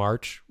late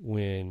March,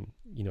 when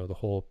the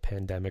whole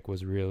pandemic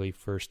was really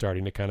first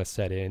starting to kind of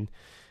set in,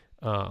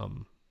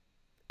 and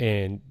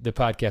the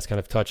podcast kind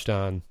of touched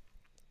on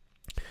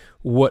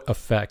what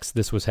effects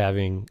this was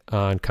having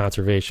on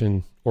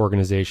conservation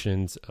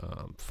organizations,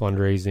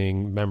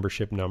 fundraising,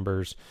 membership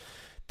numbers,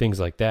 things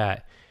like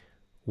that.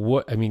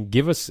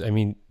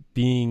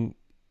 Being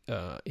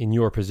in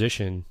your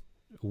position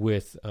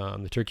with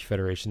the Turkey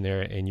Federation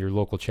there and your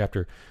local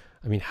chapter,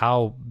 I mean,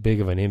 how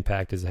big of an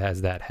impact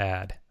has that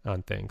had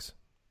on things?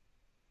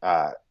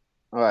 Well,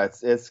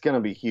 it's going to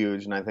be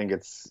huge, and I think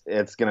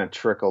it's going to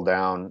trickle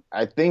down.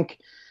 I think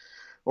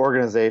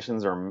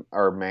organizations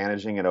are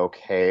managing it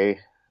okay.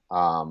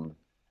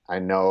 I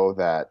know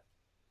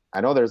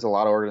there's a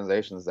lot of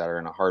organizations that are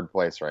in a hard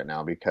place right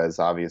now because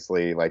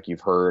obviously, like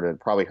you've heard and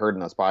probably heard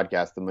in this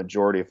podcast, the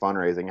majority of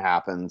fundraising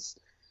happens,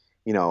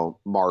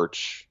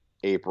 March,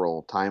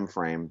 April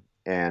timeframe.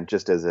 And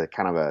just as a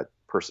kind of a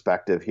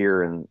perspective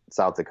here in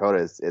South Dakota,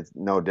 it's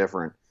no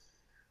different.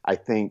 I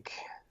think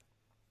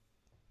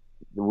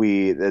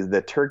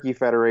the Turkey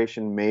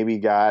Federation maybe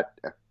got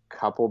a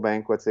couple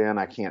banquets in.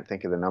 I can't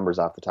think of the numbers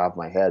off the top of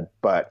my head,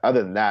 but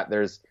other than that,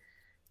 there's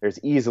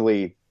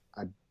easily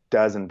a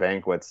dozen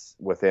banquets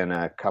within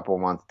a couple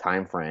month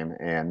time frame,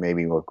 and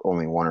maybe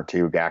only one or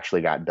two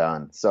actually got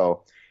done.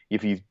 So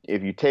if you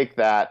take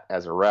that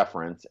as a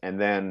reference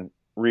and then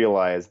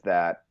realize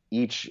that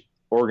each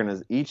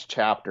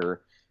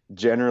chapter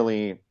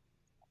generally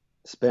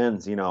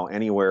spends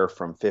anywhere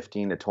from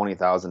 $15,000 to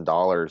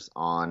 $20,000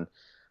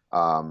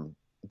 on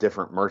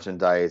different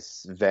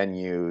merchandise,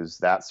 venues,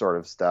 that sort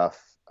of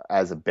stuff,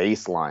 as a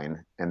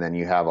baseline, and then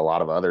you have a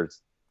lot of other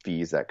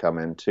fees that come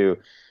in too.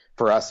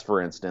 For us,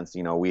 for instance,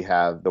 we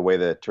have the way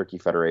the Turkey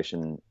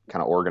Federation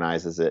kind of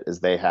organizes it is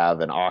they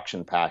have an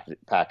auction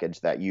package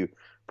that you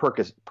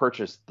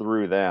purchase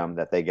through them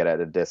that they get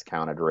at a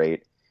discounted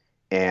rate.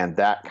 And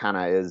that kind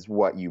of is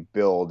what you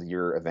build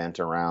your event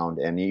around.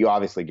 And you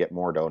obviously get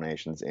more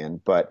donations in,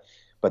 but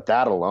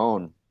that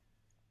alone,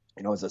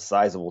 is a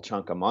sizable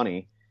chunk of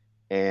money.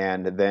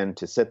 And then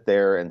to sit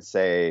there and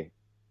say,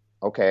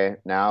 okay,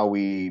 now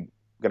we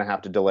going to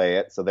have to delay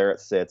it. So there it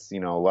sits.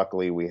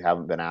 Luckily we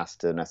haven't been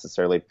asked to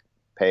necessarily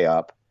pay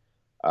up.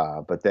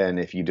 But then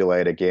if you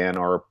delay it again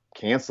or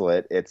cancel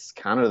it, it's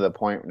kind of the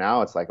point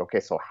now. It's like, okay,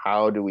 so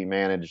how do we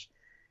manage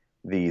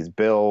these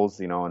bills?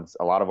 And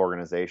a lot of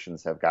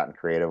organizations have gotten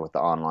creative with the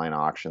online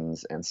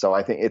auctions. And so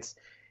I think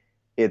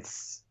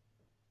it's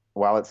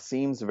while it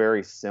seems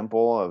very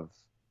simple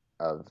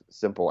of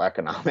simple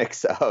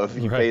economics of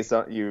you pay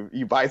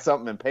you buy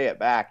something and pay it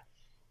back,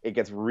 it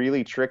gets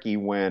really tricky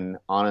when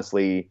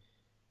honestly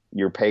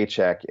your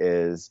paycheck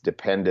is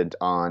dependent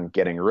on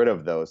getting rid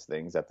of those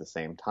things at the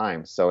same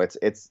time. So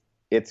it's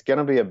going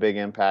to be a big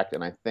impact.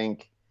 And I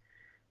think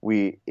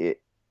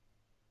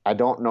I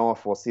don't know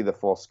if we'll see the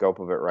full scope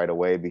of it right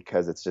away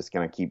because it's just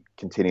going to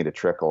continue to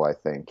trickle, I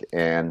think.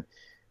 And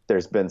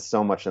there's been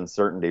so much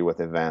uncertainty with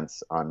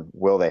events on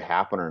will they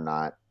happen or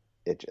not.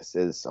 It just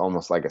is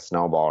almost like a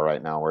snowball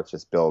right now where it's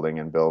just building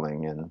and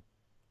building. And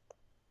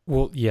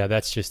well, yeah,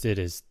 that's just it.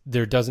 Is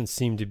there doesn't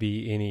seem to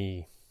be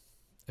any.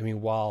 I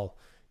mean, while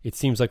it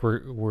seems like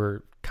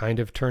we're kind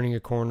of turning a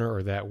corner,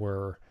 or that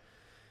we're,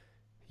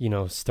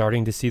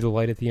 starting to see the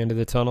light at the end of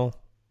the tunnel.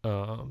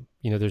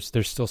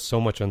 There's still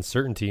so much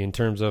uncertainty in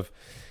terms of,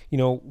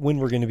 when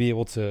we're going to be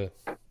able to,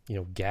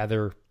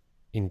 gather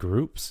in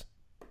groups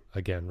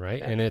again,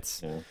 right? And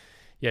it's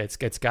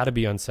got to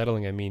be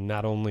unsettling. I mean,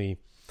 not only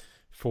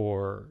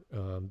for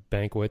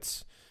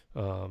banquets,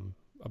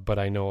 but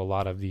I know a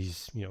lot of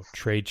these,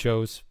 trade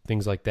shows,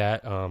 things like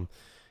that.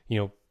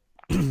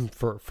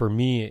 For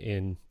me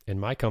in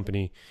my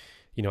company,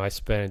 I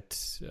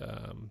spent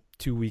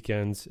 2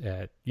 weekends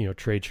at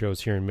trade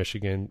shows here in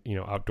Michigan,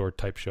 outdoor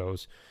type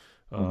shows.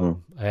 I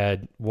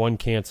had one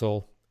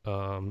cancel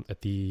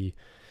at the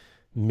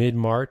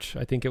mid-March,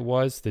 I think it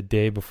was, the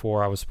day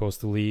before I was supposed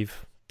to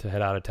leave to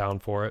head out of town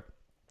for it.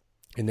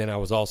 And then I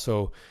was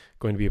also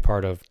going to be a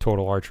part of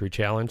Total Archery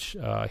Challenge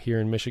here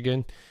in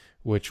Michigan,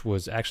 which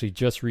was actually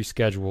just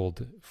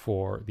rescheduled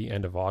for the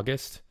end of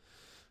August.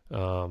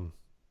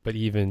 But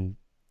even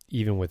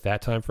with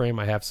that time frame,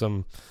 I have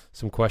some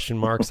question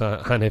marks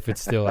on if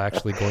it's still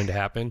actually going to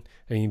happen.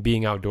 I mean,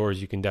 being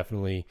outdoors, you can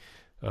definitely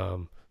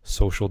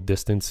social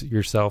distance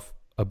yourself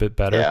a bit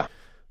better. Yeah.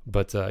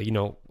 But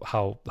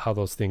how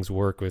those things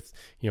work with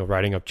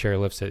riding up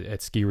chairlifts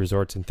at ski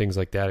resorts and things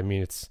like that. I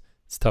mean, it's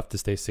tough to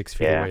stay 6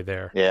 feet away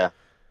there. Yeah.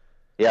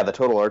 The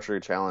Total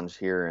Archery Challenge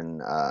here in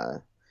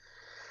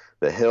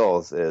the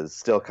hills is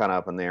still kind of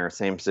up in the air.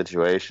 Same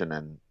situation,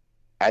 and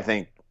I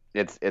think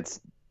it's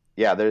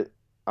there.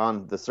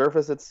 On the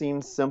surface, it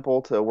seems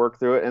simple to work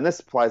through it, and this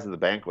applies to the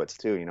banquets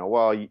too.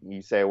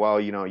 You say,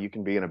 you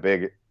can be in a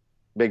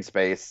big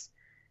space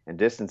and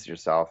distance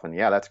yourself, and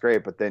that's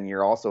great. But then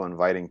you're also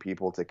inviting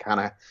people to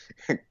kind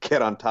of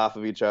get on top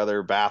of each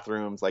other,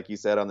 bathrooms, like you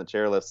said, on the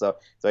chairlift. So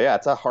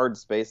it's a hard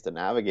space to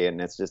navigate, and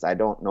it's just I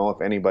don't know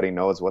if anybody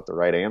knows what the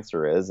right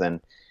answer is.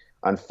 And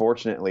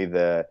unfortunately,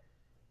 the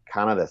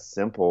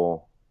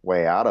simple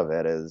way out of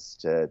it is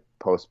to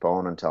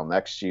postpone until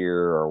next year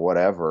or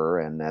whatever,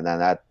 and then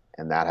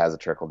that has a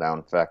trickle down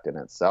effect in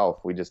itself.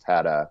 We just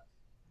had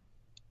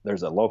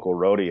there's a local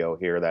rodeo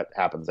here that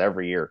happens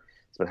every year.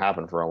 It's been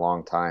happening for a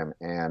long time,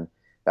 and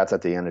that's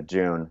at the end of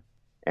June.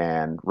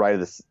 And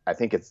I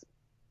think it's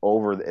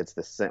one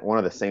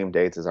of the same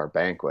dates as our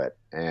banquet.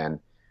 And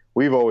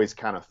we've always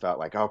kind of felt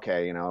like,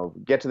 okay,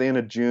 get to the end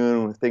of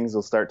June, things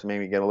will start to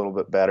maybe get a little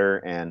bit better.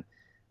 And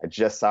I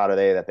just saw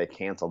today that they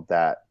canceled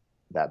that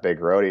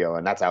big rodeo,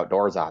 and that's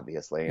outdoors,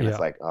 obviously. And It's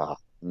like, oh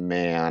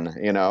man,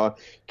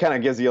 kind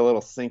of gives you a little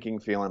sinking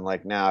feeling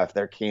like, now if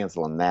they're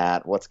canceling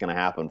that, what's going to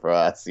happen for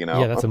us?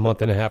 Yeah, that's a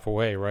month and a half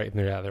away, right? And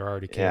they're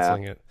already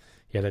canceling it.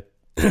 Yeah,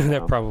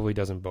 that probably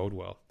doesn't bode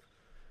well.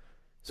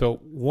 So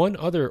one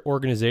other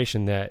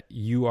organization that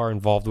you are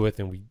involved with,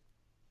 and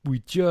we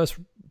just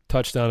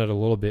touched on it a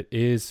little bit,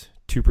 is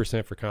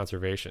 2% for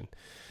Conservation.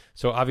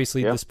 So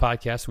obviously this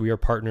podcast, we are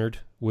partnered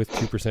with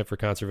 2% for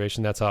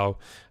Conservation. That's how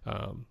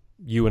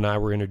you and I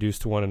were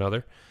introduced to one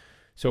another.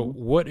 So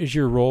what is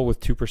your role with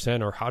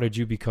 2%, or how did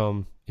you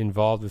become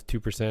involved with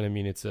 2%? I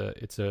mean, it's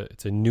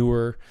a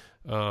newer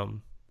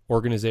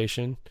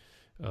organization.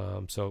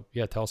 So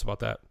tell us about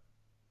that.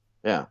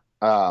 Yeah.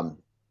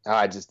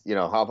 I just,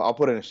 I'll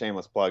put in a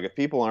shameless plug. If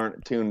people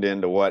aren't tuned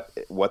into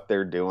what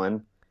they're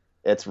doing,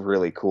 it's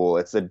really cool.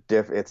 It's a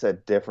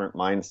different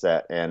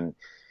mindset, and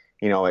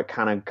it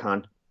kind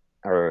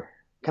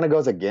of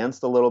goes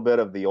against a little bit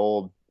of the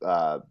old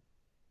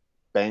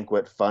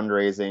banquet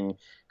fundraising,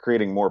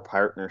 creating more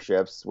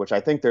partnerships, which I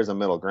think there's a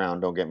middle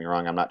ground. Don't get me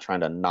wrong. I'm not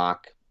trying to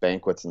knock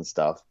banquets and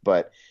stuff,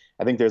 but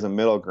I think there's a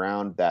middle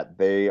ground that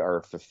they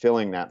are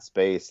fulfilling that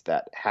space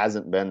that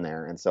hasn't been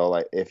there. And so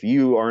like, if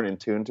you aren't in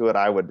tune to it,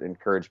 I would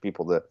encourage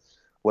people to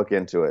look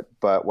into it.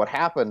 But what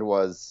happened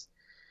was,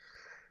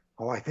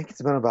 I think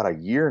it's been about a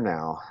year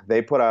now.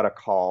 They put out a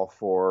call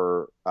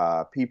for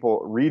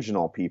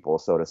regional people,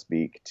 so to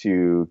speak,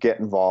 to get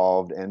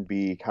involved and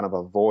be kind of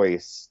a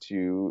voice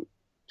to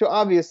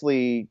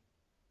obviously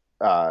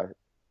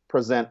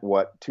present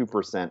what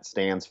 2%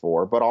 stands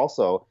for, but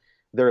also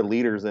they're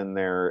leaders in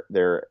their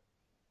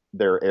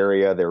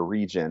area, their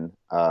region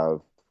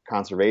of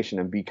conservation,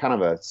 and be kind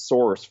of a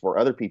source for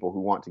other people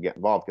who want to get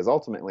involved. Because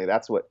ultimately,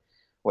 that's what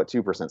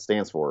 2%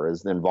 stands for,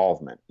 is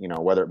involvement.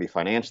 Whether it be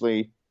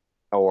financially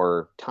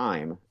or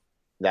time,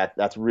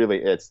 that's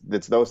really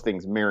it's those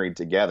things married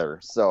together.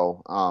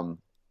 So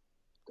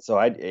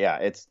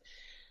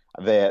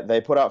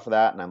they put out for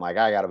that, and I'm like,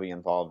 I got to be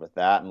involved with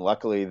that. And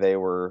luckily they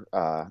were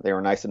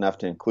nice enough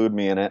to include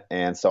me in it.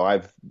 And so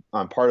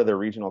I'm part of the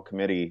regional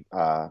committee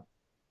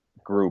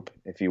group,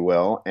 if you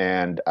will.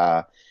 And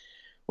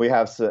we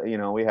have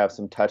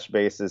some touch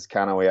bases.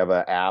 We have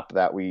an app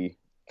that we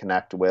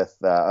connect with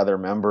other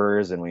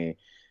members, and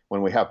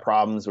when we have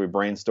problems, we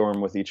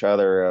brainstorm with each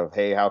other of,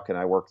 hey, how can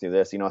I work through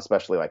this?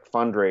 Especially like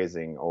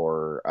fundraising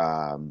or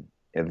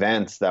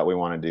events that we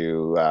want to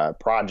do,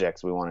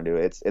 projects we want to do.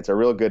 It's a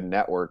real good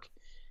network.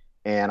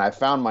 And I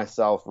found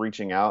myself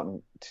reaching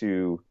out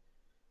to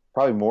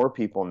probably more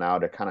people now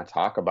to kind of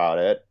talk about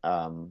it.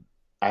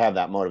 I have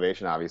that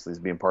motivation, obviously, as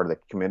being part of the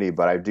committee,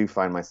 but I do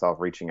find myself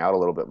reaching out a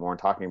little bit more and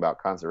talking about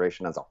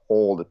conservation as a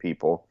whole to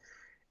people.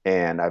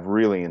 And I've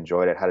really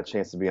enjoyed it. Had a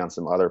chance to be on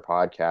some other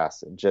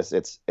podcasts. And just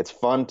it's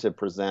fun to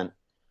present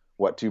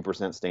what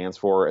 2% stands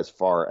for, as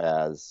far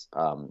as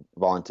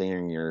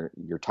volunteering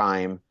your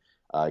time,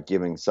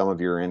 giving some of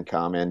your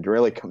income, and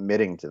really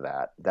committing to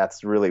that.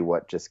 That's really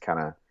what just kind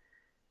of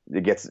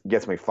it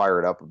gets me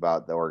fired up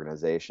about the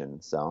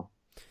organization. So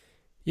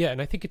yeah, and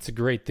I think it's a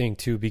great thing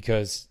too,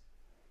 because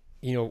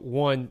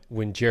one,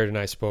 when Jared and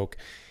I spoke,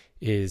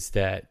 is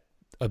that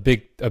a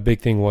big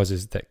thing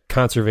is that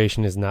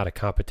conservation is not a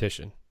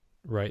competition.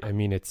 Right. I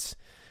mean, it's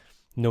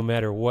no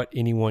matter what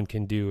anyone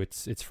can do,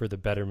 it's for the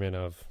betterment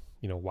of,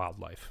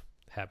 wildlife,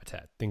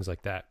 habitat, things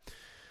like that.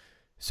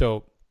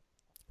 So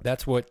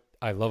that's what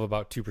I love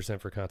about 2%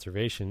 for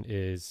conservation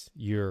is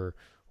you've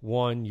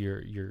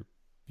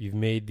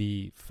made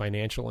the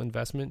financial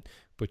investment,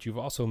 but you've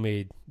also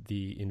made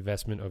the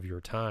investment of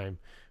your time,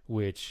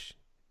 which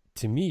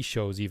to me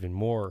shows even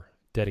more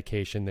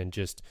dedication than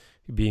just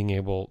being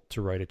able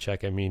to write a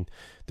check. I mean,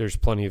 there's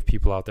plenty of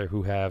people out there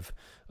who have,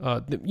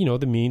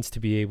 the means to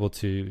be able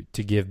to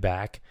give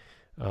back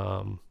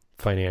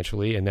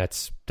financially, and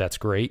that's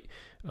great.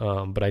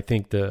 But I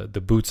think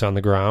the boots on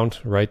the ground,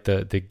 right?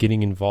 The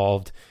getting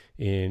involved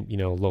in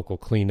local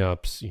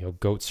cleanups,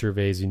 goat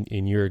surveys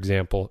in your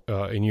example,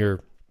 in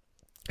your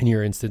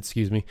instance,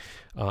 excuse me.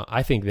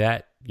 I think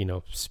that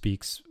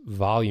speaks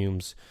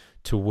volumes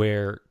to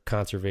where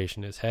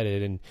conservation is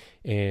headed,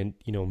 and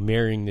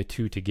marrying the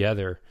two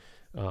together,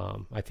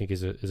 I think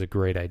is a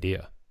great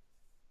idea.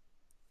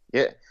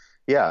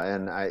 Yeah,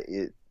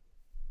 and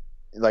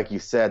like you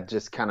said,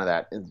 just kind of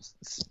that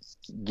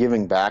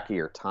giving back of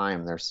your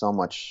time. There's so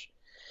much.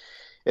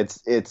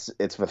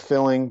 It's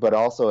fulfilling, but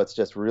also it's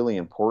just really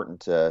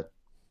important to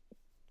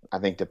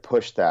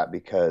push that,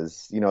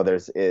 because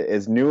there's,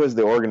 as new as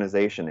the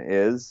organization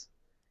is,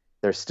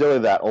 there's still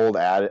that old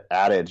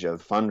adage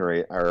of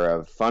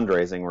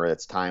fundraising where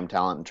it's time,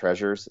 talent, and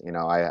treasures.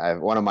 I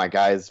one of my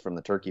guys from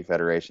the Turkey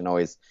Federation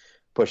always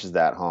pushes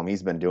that home.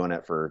 He's been doing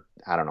it for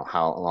I don't know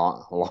how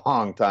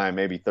long time,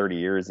 maybe 30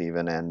 years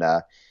even, and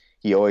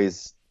he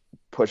always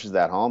pushes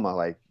that home.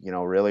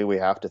 Really, we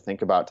have to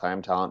think about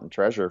time, talent, and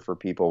treasure for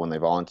people when they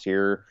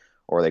volunteer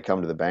or they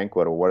come to the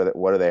banquet, or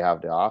what do they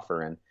have to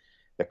offer. And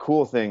the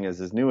cool thing is,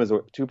 as new as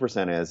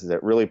 2% is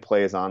it really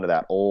plays onto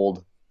that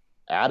old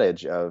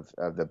adage of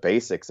the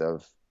basics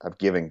of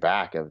giving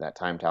back, of that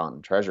time, talent,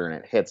 and treasure, and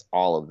it hits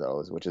all of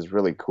those, which is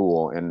really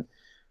cool, and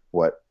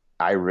what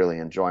I really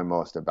enjoy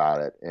most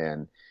about it.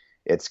 And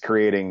it's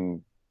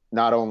creating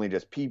not only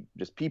just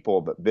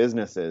people, but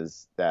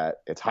businesses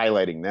that it's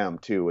highlighting them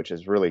too, which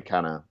is really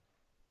kind of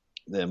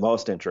the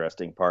most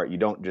interesting part. You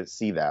don't just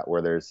see that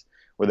where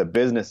the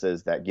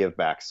businesses that give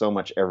back so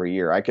much every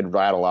year. I could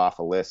rattle off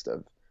a list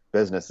of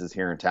businesses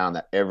here in town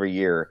that every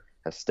year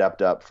have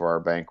stepped up for our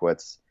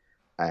banquets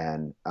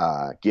and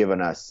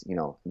given us,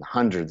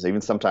 hundreds, even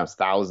sometimes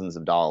thousands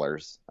of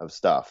dollars of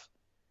stuff.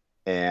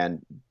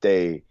 And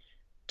they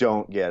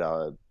don't get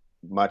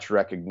much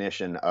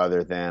recognition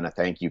other than a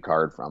thank you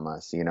card from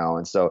us,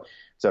 And so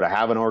to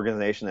have an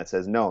organization that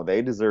says, no,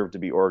 they deserve to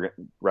be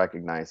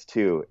recognized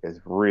too, is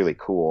really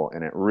cool.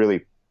 And it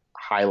really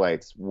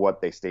highlights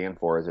what they stand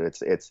for.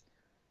 Is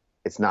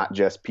it's not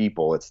just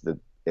people,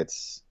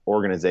 it's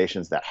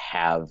organizations that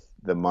have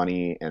the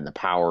money and the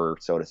power,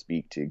 so to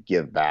speak, to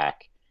give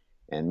back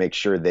and make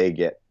sure they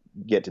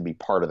get to be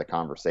part of the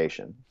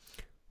conversation.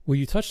 Well,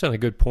 you touched on a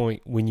good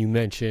point when you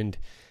mentioned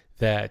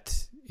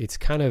that it's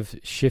kind of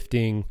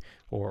shifting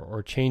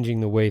or changing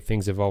the way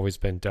things have always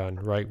been done,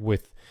 right?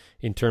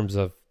 In terms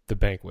of the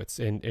banquets.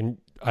 And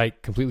I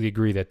completely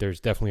agree that there's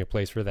definitely a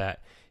place for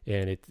that,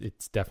 and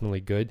it's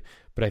definitely good.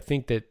 But I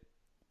think that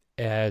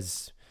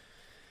as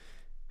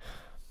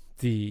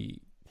the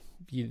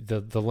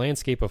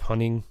landscape of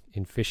hunting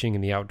and fishing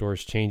in the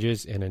outdoors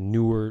changes, and a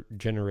newer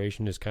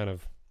generation is kind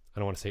of, I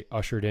don't want to say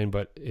ushered in,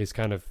 but is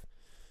kind of,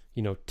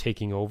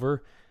 taking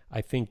over,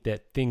 I think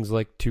that things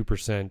like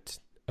 2%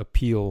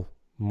 appeal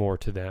more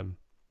to them,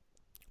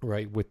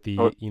 right? With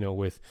the,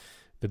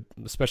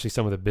 especially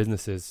some of the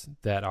businesses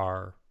that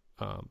are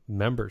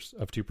members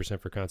of 2%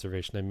 for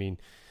conservation.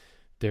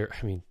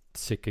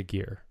 Sitka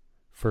Gear,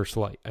 First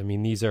Light.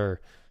 These are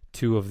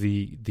two of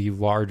the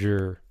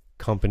larger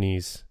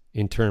companies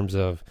in terms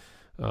of,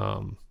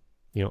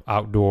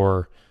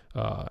 outdoor,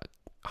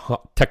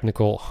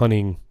 technical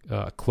hunting,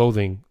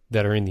 clothing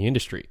that are in the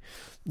industry,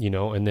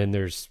 and then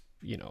there's,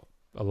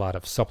 a lot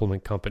of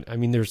supplement company.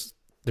 There's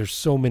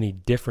so many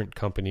different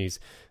companies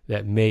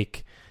that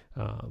make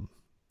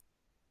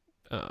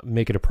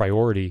it a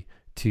priority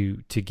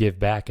to give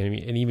back.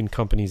 And even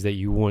companies that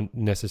you wouldn't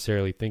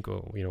necessarily think,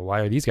 why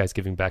are these guys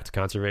giving back to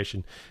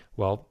conservation?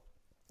 Well,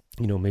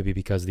 maybe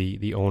because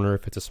the owner,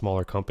 if it's a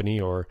smaller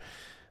company, or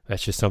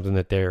that's just something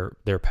that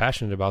they're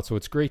passionate about. So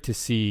it's great to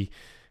see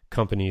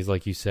companies,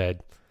 like you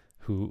said,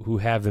 who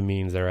have the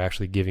means that are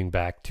actually giving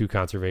back to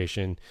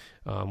conservation,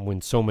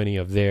 when so many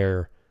of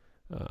their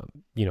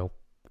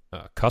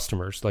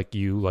customers, like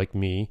you, like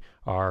me,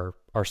 are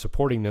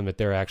supporting them, that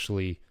they're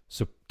actually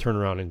turn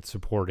around and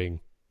supporting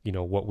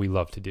what we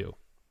love to do.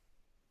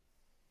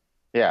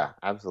 Yeah,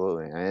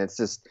 absolutely. And it's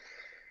just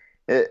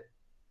it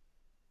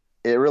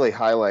really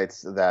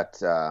highlights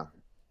that,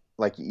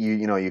 like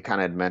you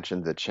kind of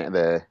mentioned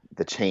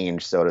the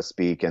change, so to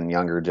speak, and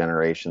younger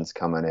generations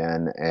coming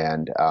in,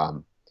 and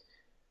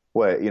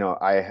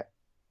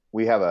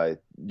we have a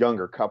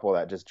younger couple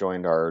that just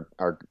joined our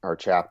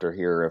chapter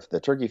here of the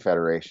Turkey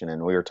Federation,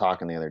 and we were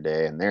talking the other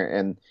day,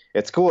 and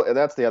it's cool.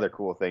 That's the other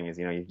cool thing is,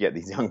 you get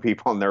these young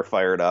people and they're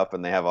fired up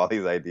and they have all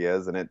these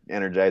ideas and it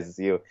energizes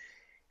you.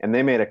 And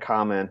they made a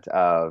comment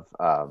of,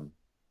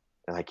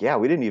 like, yeah,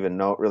 we didn't even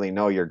really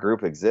know your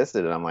group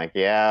existed. And I'm like,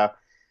 yeah,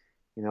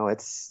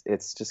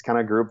 it's just kind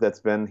of a group that's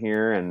been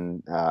here,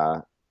 and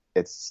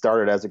it's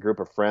started as a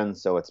group of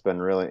friends. So it's been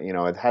really,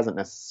 it hasn't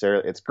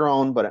necessarily, it's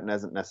grown, but it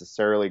hasn't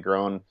necessarily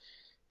grown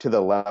to the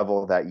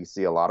level that you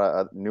see a lot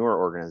of newer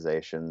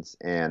organizations.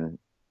 And,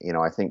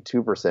 I think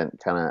 2%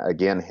 kind of,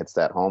 again, hits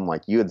that home,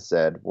 like you had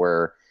said,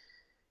 where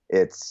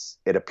it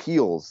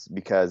appeals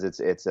because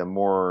it's a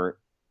more,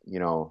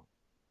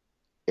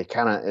 it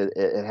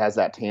has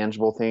that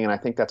tangible thing. And I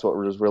think that's what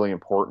was really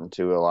important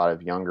to a lot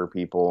of younger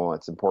people.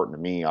 It's important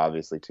to me,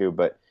 obviously, too.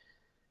 But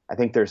I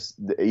think there's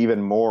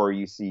even more,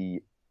 you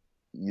see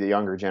the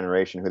younger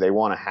generation who they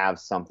want to have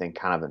something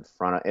kind of in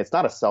front of. It's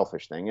not a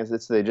selfish thing.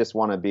 It's they just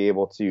want to be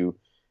able to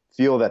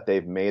feel that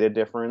they've made a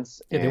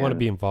difference. Yeah, they want to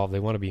be involved. They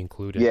want to be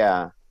included.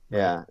 Yeah,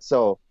 yeah.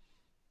 So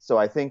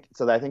I think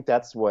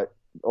that's what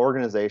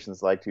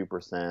organizations like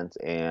 2%,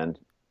 and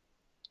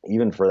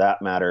even for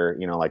that matter,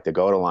 like the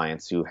Goat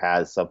Alliance, who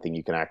has something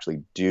you can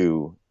actually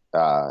do,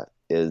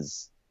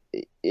 is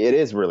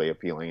really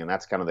appealing. And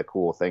that's kind of the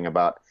cool thing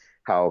about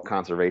how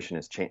conservation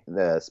is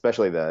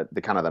especially the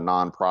kind of the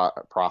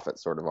non-profit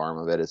sort of arm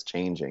of it is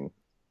changing.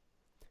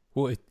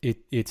 Well,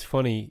 it's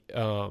funny,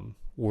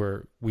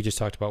 where we just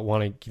talked about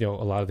wanting, a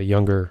lot of the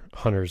younger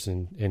hunters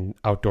and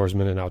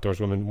outdoorsmen and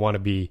outdoorswomen want to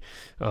be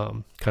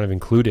kind of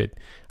included.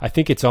 I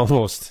think it's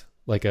almost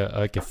like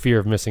a fear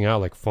of missing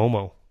out, like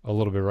FOMO a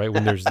little bit, right?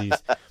 When there's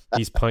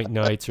these pint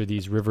nights or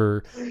these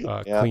river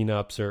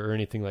cleanups or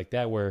anything like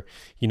that, where,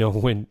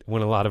 when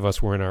a lot of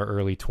us were in our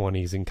early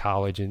 20s in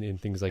college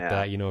and things like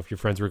that, if your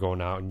friends were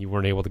going out and you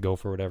weren't able to go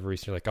for whatever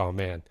reason, you're like, oh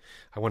man,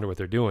 I wonder what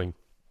they're doing.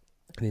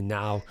 And then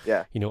now,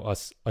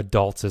 us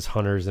adults as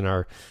hunters in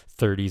our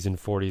 30s and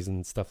 40s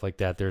and stuff like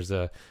that, there's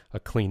a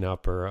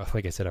cleanup or,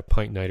 like I said, a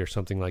pint night or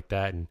something like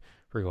that. And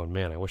we're going,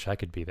 man, I wish I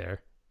could be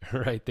there.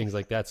 Right. Things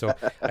like that. So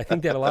I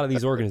think that a lot of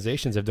these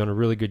organizations have done a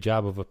really good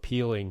job of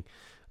appealing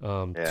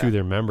to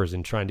their members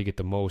and trying to get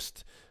the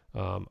most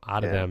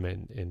out of them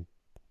and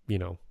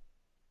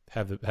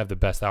have the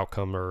best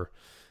outcome or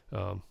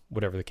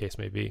whatever the case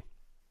may be.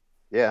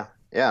 Yeah.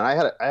 Yeah.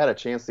 And I had a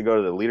chance to go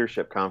to the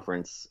leadership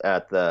conference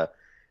at the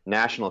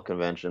national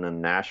convention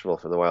in Nashville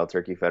for the Wild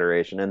Turkey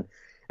Federation.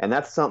 And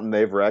that's something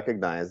they've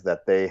recognized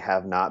that they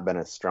have not been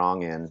as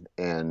strong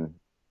in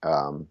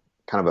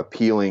kind of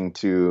appealing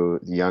to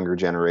the younger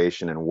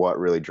generation and what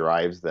really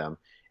drives them.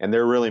 And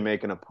they're really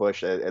making a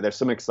push. There's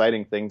some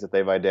exciting things that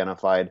they've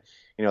identified.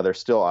 They're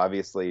still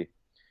obviously,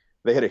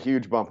 they hit a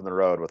huge bump in the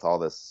road with all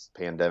this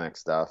pandemic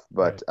stuff,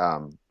 but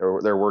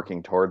they're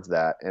working towards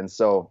that. And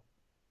so,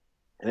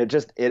 and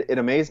it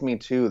amazed me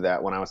too,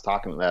 that when I was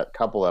talking to that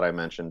couple that I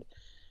mentioned,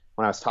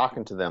 when I was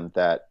talking to them,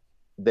 that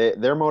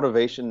their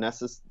motivation,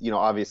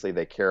 obviously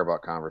they care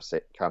about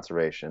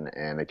conservation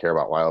and they care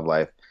about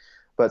wildlife,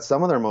 but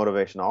some of their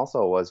motivation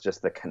also was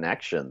just the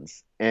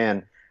connections.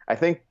 And I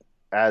think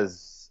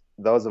as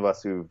those of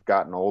us who've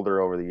gotten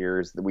older over the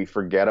years, that we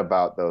forget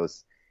about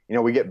those.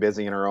 We get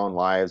busy in our own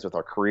lives with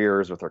our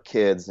careers, with our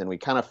kids, and we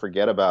kind of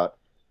forget about,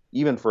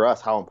 even for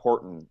us, how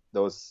important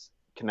those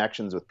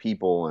connections with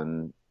people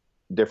and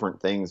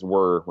different things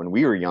were when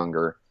we were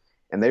younger.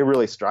 And they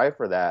really strive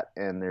for that.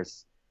 And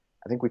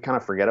I think we kind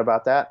of forget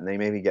about that, and they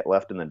maybe get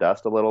left in the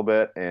dust a little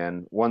bit.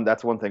 And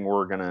that's one thing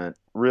we're going to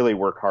really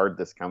work hard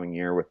this coming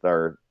year with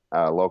our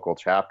local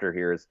chapter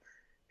here, is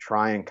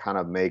try and kind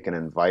of make an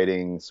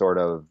inviting sort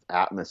of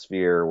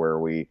atmosphere where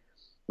we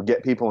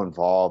get people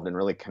involved and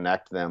really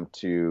connect them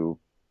to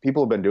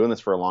people who've been doing this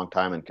for a long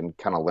time and can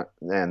kind of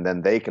and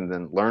then they can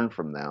then learn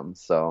from them.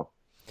 So,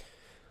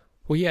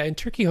 well, yeah, and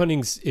turkey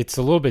hunting's, it's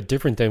a little bit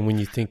different than when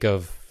you think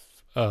of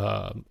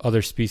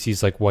other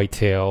species like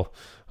whitetail,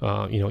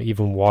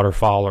 even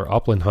waterfowl or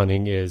upland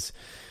hunting. Is,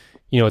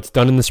 it's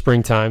done in the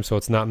springtime, so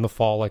it's not in the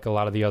fall like a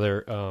lot of the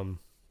other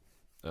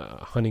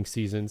hunting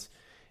seasons.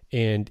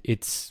 And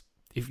it's,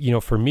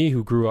 for me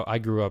I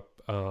grew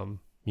up,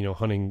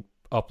 hunting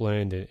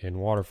upland and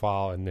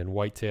waterfowl and then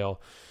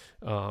whitetail.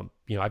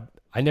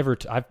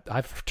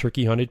 I've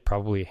turkey hunted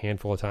probably a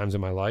handful of times in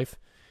my life,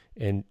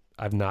 and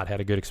I've not had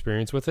a good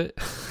experience with it.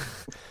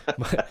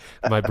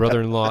 my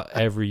brother-in-law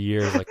every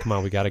year is like, come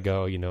on, we got to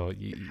go.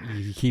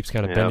 He keeps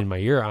kind of bending my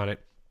ear on it,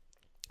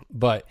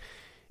 but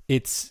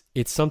it's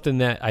something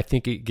that I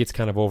think it gets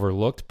kind of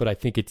overlooked, but I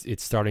think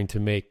it's starting to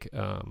make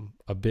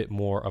a bit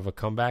more of a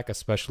comeback,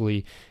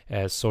 especially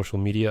as social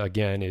media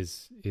again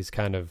is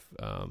kind of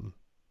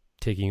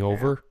taking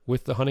over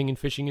with the hunting and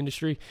fishing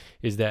industry.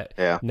 Is that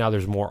now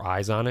there's more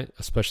eyes on it,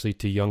 especially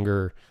to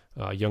younger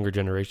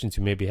generations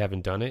who maybe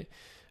haven't done it.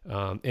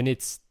 And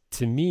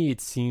to me,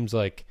 it seems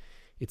like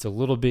it's a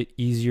little bit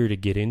easier to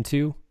get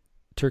into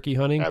turkey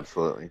hunting.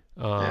 Absolutely.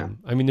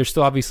 I mean, there's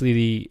still obviously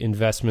the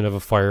investment of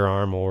a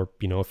firearm, or,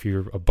 if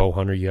you're a bow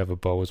hunter, you have a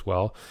bow as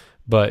well.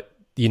 But,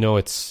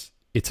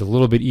 it's a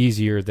little bit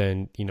easier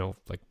than,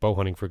 like bow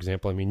hunting, for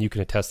example. I mean, you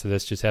can attest to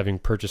this, just having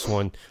purchased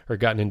one or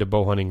gotten into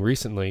bow hunting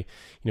recently,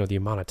 the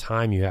amount of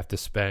time you have to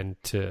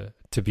spend to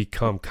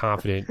become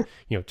confident,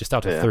 just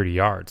out to 30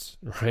 yards,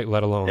 right?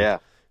 Let alone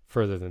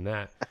further than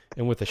that.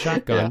 And with a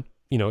shotgun,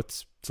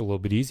 it's a little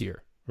bit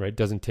easier, right? It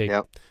doesn't take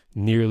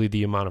nearly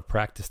the amount of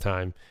practice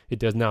time it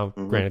does now.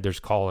 Granted,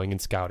 there's calling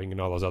and scouting and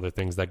all those other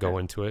things that go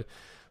into it,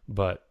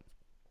 but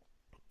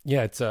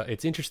yeah,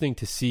 it's interesting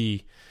to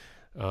see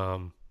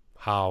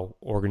how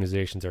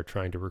organizations are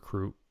trying to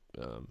recruit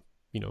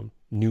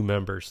new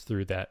members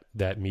through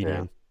that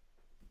medium.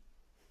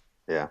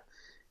 Yeah,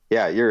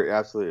 you're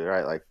absolutely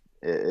right. Like,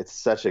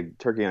 it's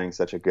turkey hunting is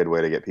such a good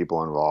way to get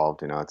people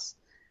involved.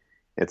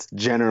 It's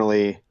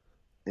generally,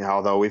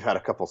 although we've had a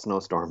couple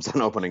snowstorms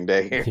on opening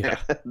day here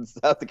in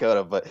South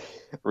Dakota, but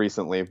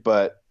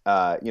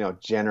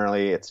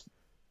generally it's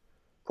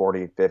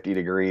 40, 50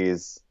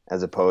 degrees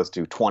as opposed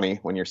to 20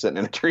 when you're sitting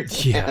in a tree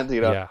stand.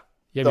 Yeah.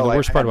 I mean, the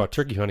worst part about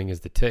turkey hunting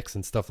is the ticks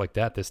and stuff like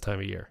that this time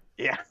of year.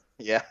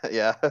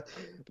 Yeah.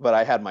 But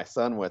I had my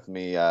son with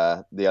me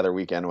the other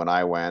weekend when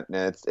I went,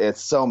 and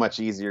it's so much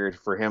easier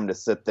for him to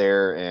sit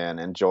there and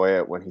enjoy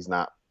it when he's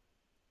not,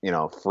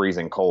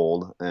 freezing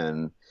cold.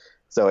 And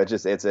so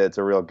it's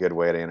a real good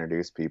way to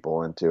introduce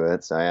people into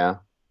it. So yeah.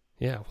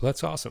 Yeah, well,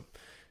 that's awesome.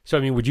 So,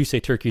 I mean, would you say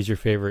turkey is your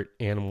favorite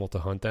animal to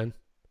hunt then?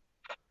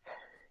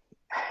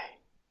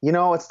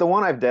 It's the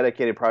one I've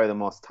dedicated probably the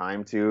most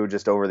time to,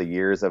 just over the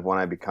years of when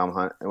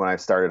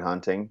I've started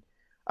hunting.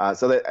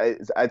 So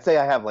that I'd say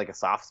I have like a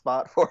soft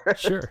spot for it.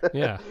 Sure.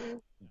 Yeah.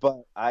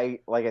 But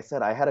like I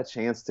said, I had a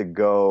chance to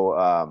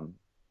go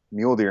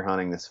mule deer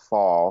hunting this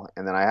fall,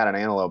 and then I had an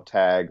antelope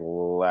tag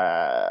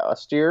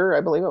last year,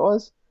 I believe it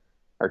was,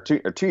 or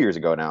 2 years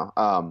ago now.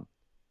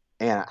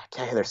 And I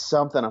tell you, there's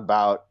something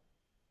about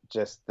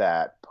just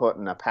that,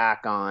 putting a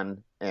pack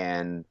on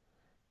and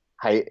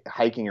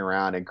hiking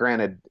around. And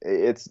granted,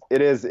 it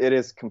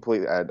is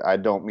completely, I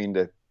don't mean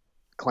to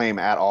claim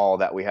at all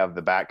that we have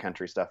the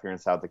backcountry stuff here in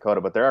South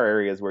Dakota, but there are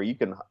areas where you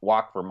can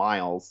walk for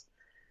miles,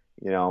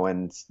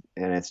 and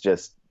it's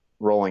just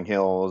rolling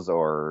hills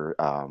or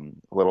a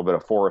little bit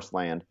of forest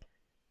land.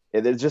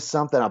 There's just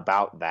something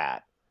about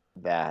that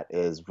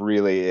is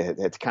really,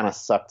 it's kind of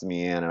sucked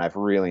me in, and I've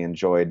really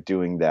enjoyed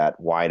doing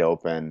that wide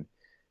open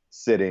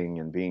sitting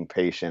and being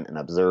patient and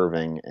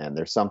observing. And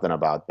there's something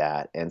about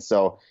that. And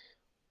so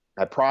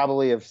I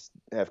probably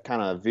have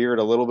kind of veered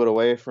a little bit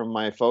away from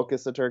my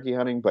focus of turkey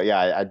hunting, but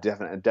yeah, I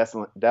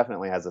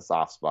definitely has a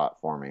soft spot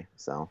for me.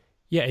 So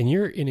yeah, and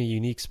you're in a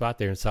unique spot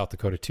there in South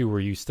Dakota too, where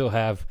you still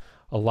have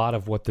a lot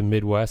of what the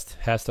Midwest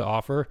has to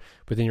offer,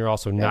 but then you're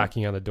also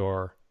knocking on the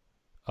door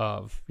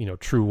of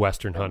true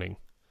Western hunting.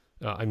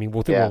 I mean,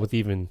 with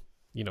even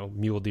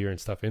mule deer and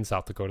stuff in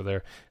South Dakota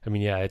there. I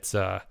mean, yeah, it's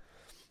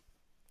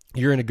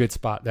you're in a good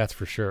spot, that's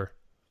for sure.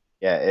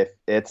 Yeah,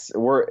 it's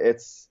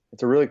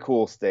a really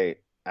cool state.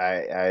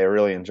 I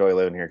really enjoy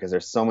living here because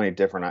there's so many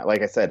different,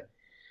 like I said,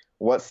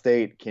 what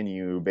state can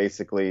you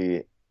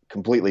basically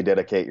completely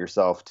dedicate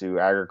yourself to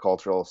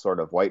agricultural sort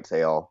of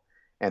whitetail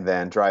and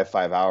then drive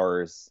 5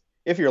 hours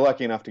if you're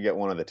lucky enough to get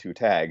one of the 2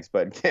 tags,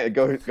 but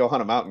go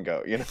hunt a mountain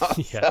goat, you know?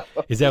 Yeah.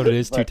 So, is that what it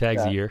is? 2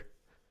 tags a year?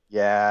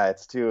 Yeah,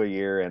 it's 2 a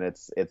year, and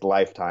it's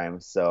lifetime.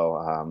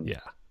 So yeah,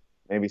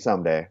 maybe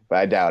someday, but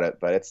I doubt it.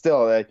 But it's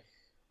still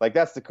like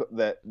that's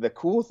the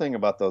cool thing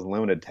about those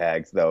limited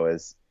tags, though,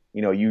 is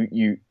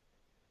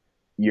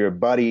your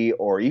buddy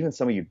or even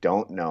somebody you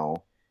don't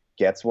know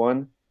gets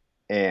one,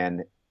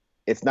 and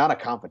it's not a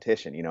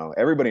competition.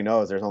 Everybody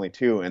knows there's only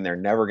 2, and they're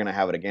never going to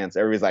have it against.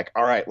 Everybody's like,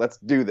 all right, let's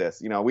do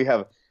this.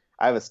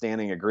 I have a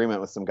standing agreement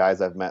with some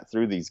guys I've met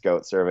through these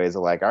goat surveys.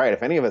 Of like, all right,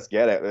 if any of us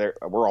get it,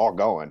 we're all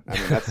going. I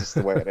mean, that's just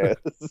the way it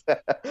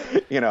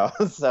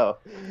is. So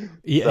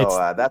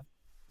yeah, that's.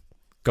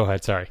 Go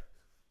ahead. Sorry.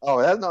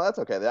 Oh, that's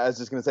okay. I was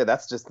just going to say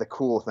that's just the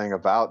cool thing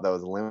about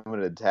those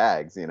limited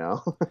tags.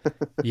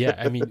 Yeah,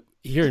 I mean,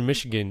 here in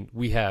Michigan,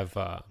 we have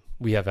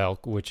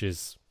elk, which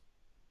is,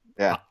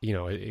 yeah,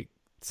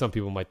 some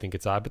people might think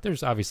it's odd, but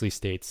there's obviously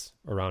states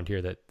around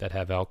here that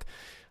have elk.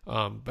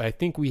 But I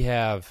think we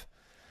have.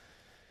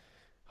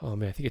 Oh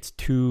man, I think it's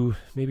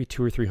maybe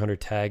 200 or 300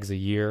 tags a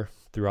year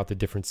throughout the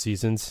different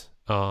seasons.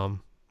 And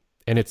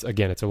it's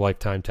a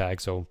lifetime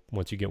tag. So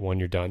once you get one,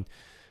 you're done.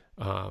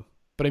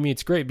 But I mean,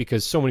 it's great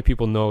because so many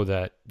people know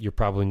that you're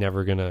probably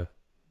never going to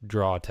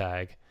draw a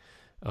tag.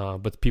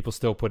 But people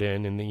still put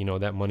in,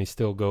 and that money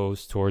still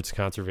goes towards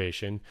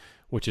conservation,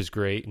 which is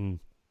great, and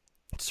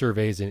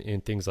surveys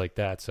and things like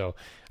that. So,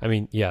 I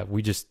mean, yeah,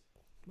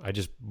 I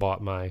just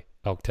bought my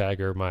elk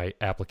tag, or my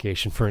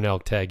application for an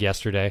elk tag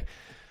yesterday.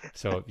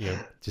 So,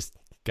 just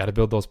got to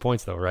build those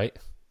points though, right?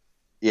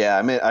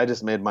 Yeah. I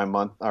just made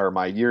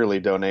my yearly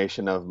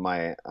donation of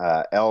my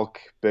elk,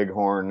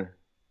 bighorn,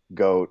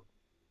 goat.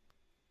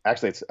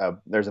 Actually,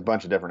 there's a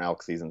bunch of different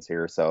elk seasons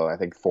here. So I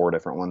think 4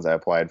 different ones I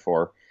applied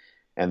for,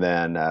 and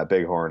then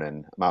bighorn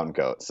and mountain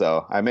goat.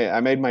 So I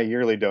made my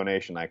yearly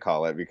donation, I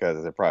call it,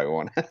 because it probably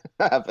won't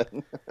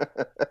happen.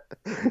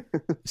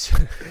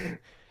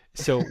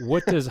 So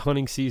what does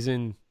hunting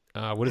season,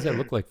 what does that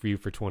look like for you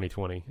for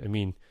 2020? I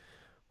mean,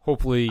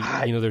 hopefully,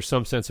 there's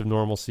some sense of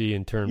normalcy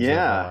in terms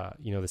of,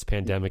 this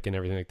pandemic and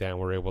everything like that, and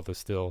we're able to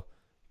still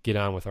get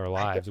on with our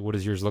lives. What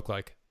does yours look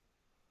like?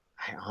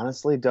 I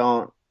honestly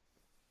don't.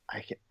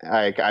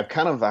 I'm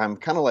kind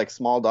of like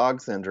small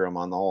dog syndrome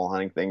on the whole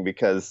hunting thing,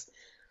 because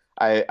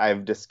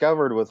I've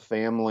discovered with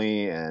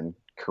family and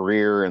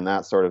career and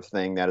that sort of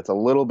thing that it's a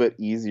little bit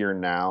easier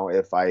now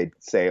if I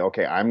say,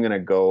 okay, I'm going to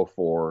go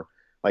for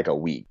like a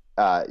week.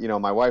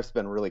 My wife's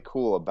been really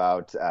cool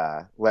about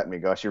letting me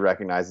go. She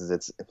recognizes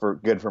it's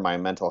good for my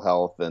mental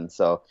health, and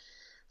so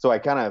I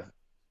kind of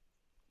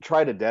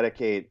try to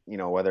dedicate,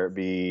 whether it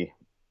be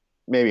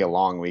maybe a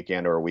long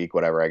weekend or a week,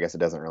 whatever. I guess it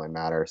doesn't really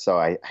matter. So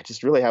I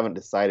just really haven't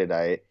decided.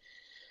 I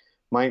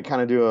might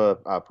kind of do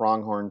a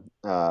pronghorn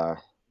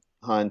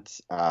hunt.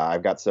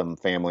 I've got some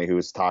family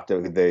who's talked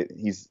to.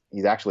 He's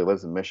actually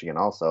lives in Michigan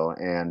also,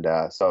 and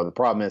so the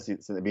problem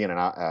is being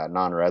a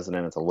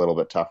non-resident, it's a little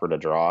bit tougher to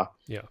draw.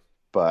 Yeah.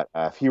 But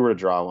if he were to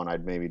draw one,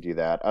 I'd maybe do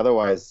that.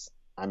 Otherwise,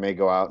 I may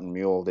go out and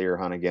mule deer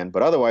hunt again.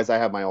 But otherwise, I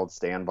have my old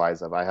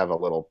standbys I have a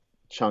little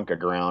chunk of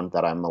ground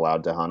that I'm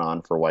allowed to hunt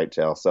on for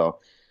whitetail. So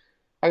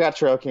I got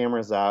trail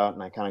cameras out,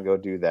 and I kind of go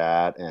do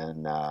that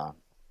and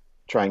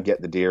try and get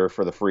the deer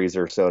for the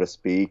freezer, so to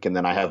speak. And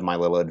then I have my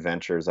little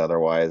adventures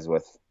otherwise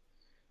with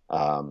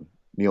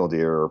mule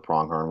deer or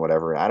pronghorn,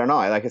 whatever. I don't know.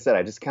 Like I said,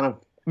 I just kind of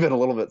been a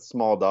little bit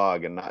small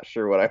dog and not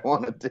sure what I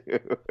want to do.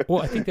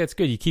 Well, I think that's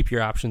good. You keep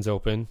your options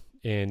open.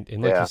 And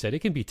like you said, it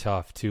can be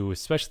tough too,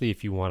 especially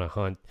if you want to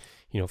hunt,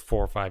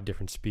 4 or 5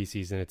 different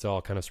species, and it's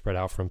all kind of spread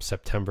out from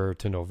September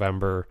to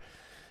November.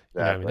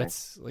 Exactly. I mean,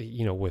 that's,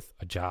 with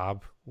a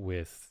job,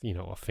 with,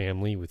 a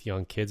family, with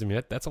young kids. I mean,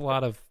 that's a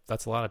lot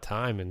of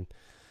time, and,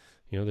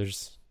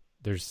 there's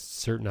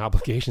certain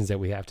obligations that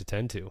we have to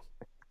tend to.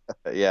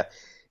 Yeah.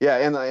 Yeah.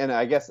 And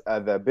I guess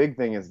the big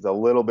thing is a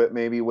little bit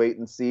maybe wait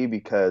and see,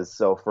 because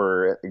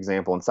for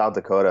example, in South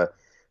Dakota,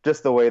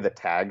 just the way the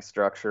tag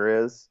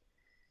structure is,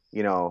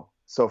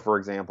 so for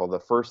example, the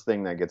first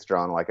thing that gets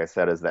drawn, like I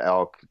said, is the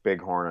elk,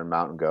 bighorn, and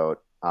mountain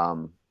goat.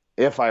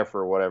 If I,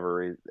 for whatever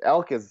reason,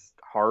 elk is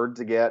hard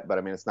to get, but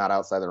I mean, it's not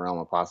outside the realm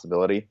of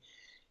possibility.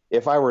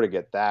 If I were to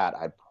get that,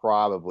 I'd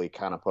probably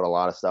kind of put a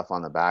lot of stuff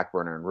on the back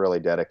burner and really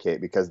dedicate,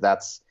 because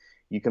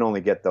you can only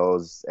get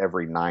those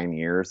every 9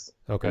 years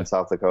in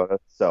South Dakota.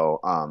 So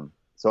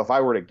if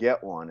I were to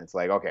get one, it's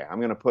like, okay, I'm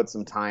going to put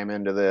some time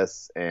into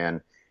this, and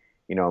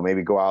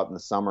maybe go out in the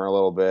summer a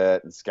little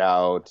bit and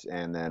scout,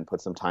 and then put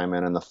some time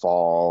in the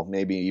fall,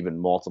 maybe even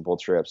multiple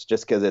trips,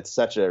 just because it's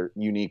such a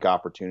unique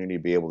opportunity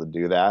to be able to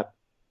do that.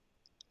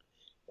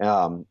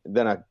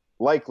 Then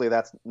likely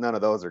that's none of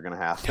those are going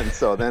to happen.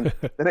 So then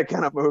it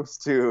kind of moves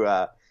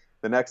to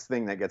the next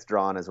thing that gets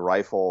drawn is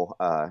rifle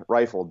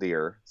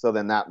deer. So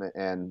then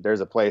and there's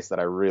a place that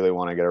I really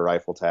want to get a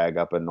rifle tag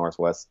up in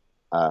northwest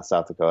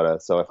South Dakota.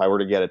 So if I were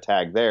to get a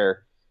tag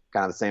there,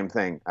 kind of the same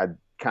thing. I'd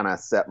kind of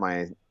set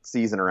my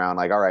season around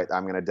like, all right,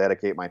 I'm going to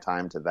dedicate my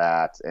time to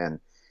that. And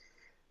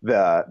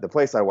the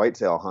place I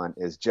whitetail hunt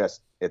is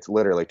it's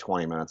literally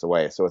 20 minutes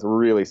away. So it's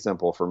really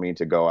simple for me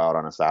to go out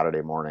on a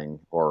Saturday morning,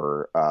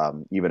 or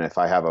even if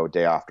I have a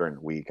day off during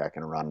the week, I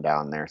can run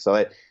down there.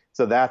 So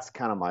that's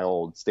kind of my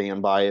old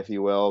standby, if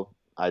you will.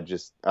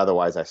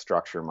 Otherwise I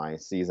structure my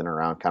season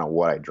around kind of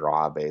what I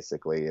draw.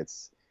 Basically,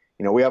 it's,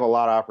 we have a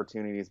lot of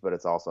opportunities, but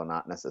it's also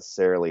not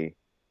necessarily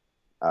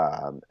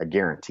a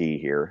guarantee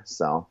here.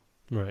 So.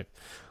 Right.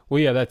 Well,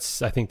 yeah,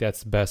 I think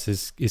that's the best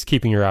is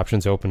keeping your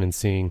options open and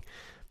seeing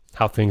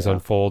how things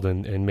unfold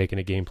and making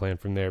a game plan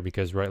from there.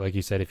 Because, right, like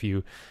you said, if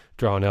you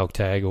draw an elk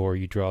tag or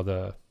you draw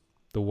the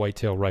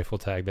whitetail rifle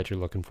tag that you're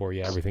looking for,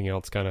 everything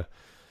else kind of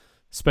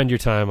spend your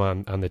time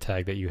on the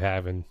tag that you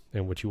have and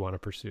what you want to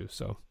pursue.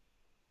 So.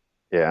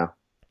 Yeah.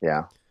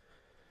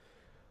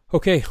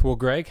 Okay. Well,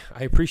 Greg,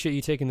 I appreciate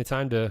you taking the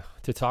time to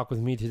talk with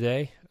me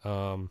today.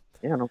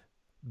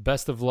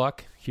 Best of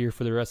luck here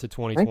for the rest of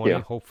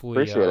 2020. Hopefully,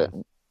 appreciate it.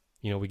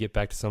 We get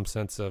back to some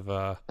sense of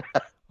a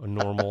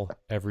normal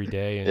every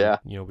day, and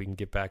we can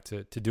get back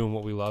to doing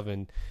what we love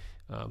and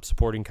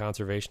supporting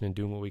conservation and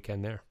doing what we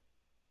can there.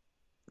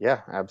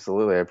 Yeah,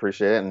 absolutely. I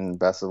appreciate it, and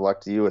best of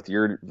luck to you with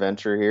your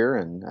venture here,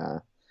 and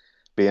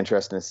be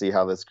interesting to see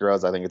how this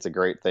grows. I think it's a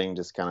great thing,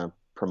 just kind of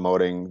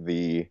promoting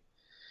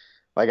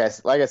like I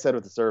said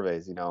with the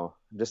surveys,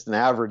 just an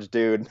average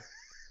dude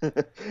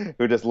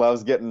who just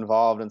loves getting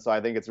involved. And so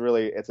I think it's a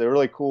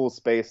really cool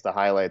space to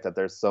highlight that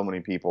there's so many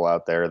people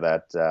out there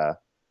that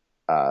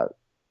are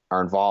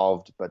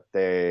involved, but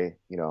they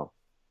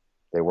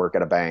work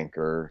at a bank,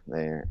 or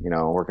they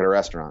work at a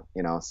restaurant,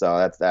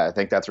 so I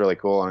think that's really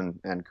cool,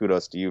 and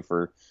kudos to you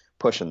for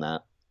pushing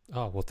that.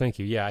 Oh, well, thank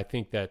you. Yeah, I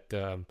think that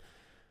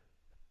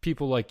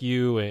people like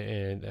you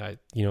and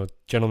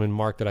gentleman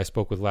Mark that I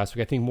spoke with last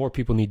week, I think more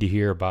people need to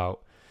hear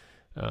about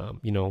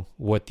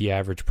what the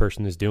average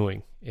person is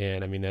doing.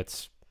 And I mean,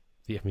 that's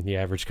the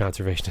Average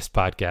Conservationist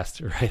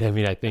podcast, right? I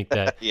mean, I think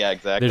that yeah,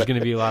 exactly. There's going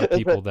to be a lot of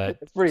people that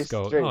it's pretty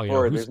go,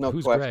 straightforward. who's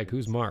question. Greg,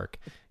 who's Mark,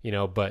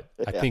 but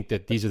I think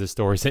that these are the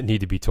stories that need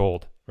to be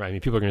told, right? I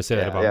mean, people are going to say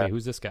that about me.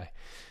 Who's this guy?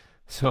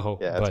 So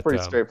it's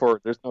pretty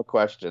straightforward. There's no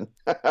question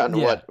on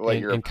what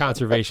you're. And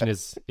conservation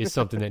is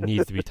something that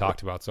needs to be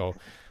talked about. So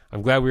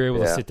I'm glad we were able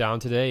to sit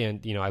down today,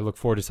 and I look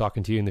forward to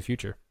talking to you in the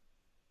future.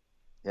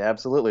 Yeah,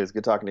 absolutely. It's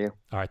good talking to you.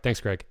 All right. Thanks,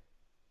 Greg.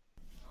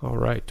 All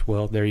right.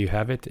 Well, there you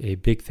have it. A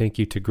big thank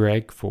you to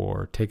Greg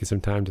for taking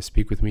some time to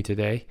speak with me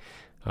today.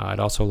 I'd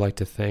also like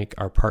to thank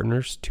our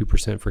partners,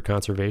 2% for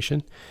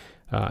Conservation.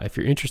 If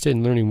you're interested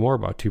in learning more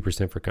about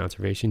 2% for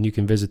Conservation, you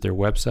can visit their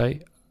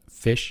website,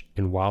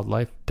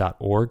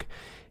 fishandwildlife.org.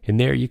 And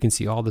there you can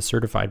see all the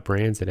certified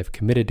brands that have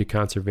committed to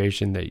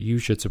conservation that you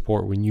should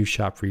support when you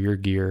shop for your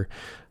gear,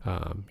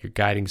 your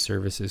guiding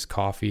services,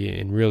 coffee,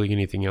 and really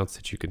anything else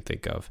that you can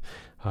think of.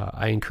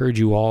 I encourage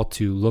you all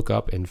to look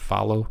up and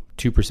follow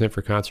 2%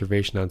 for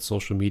Conservation on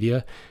social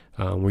media,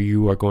 where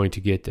you are going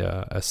to get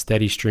a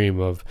steady stream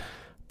of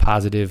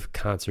positive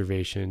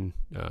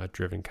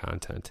conservation-driven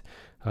content.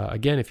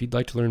 Again, if you'd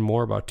like to learn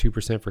more about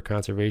 2% for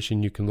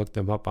Conservation, you can look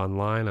them up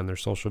online on their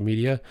social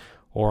media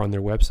or on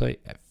their website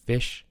at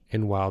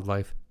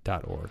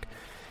fishandwildlife.org.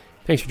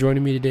 Thanks for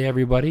joining me today,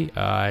 everybody.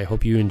 I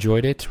hope you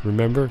enjoyed it.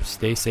 Remember,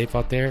 stay safe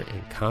out there,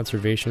 and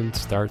conservation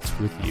starts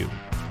with you.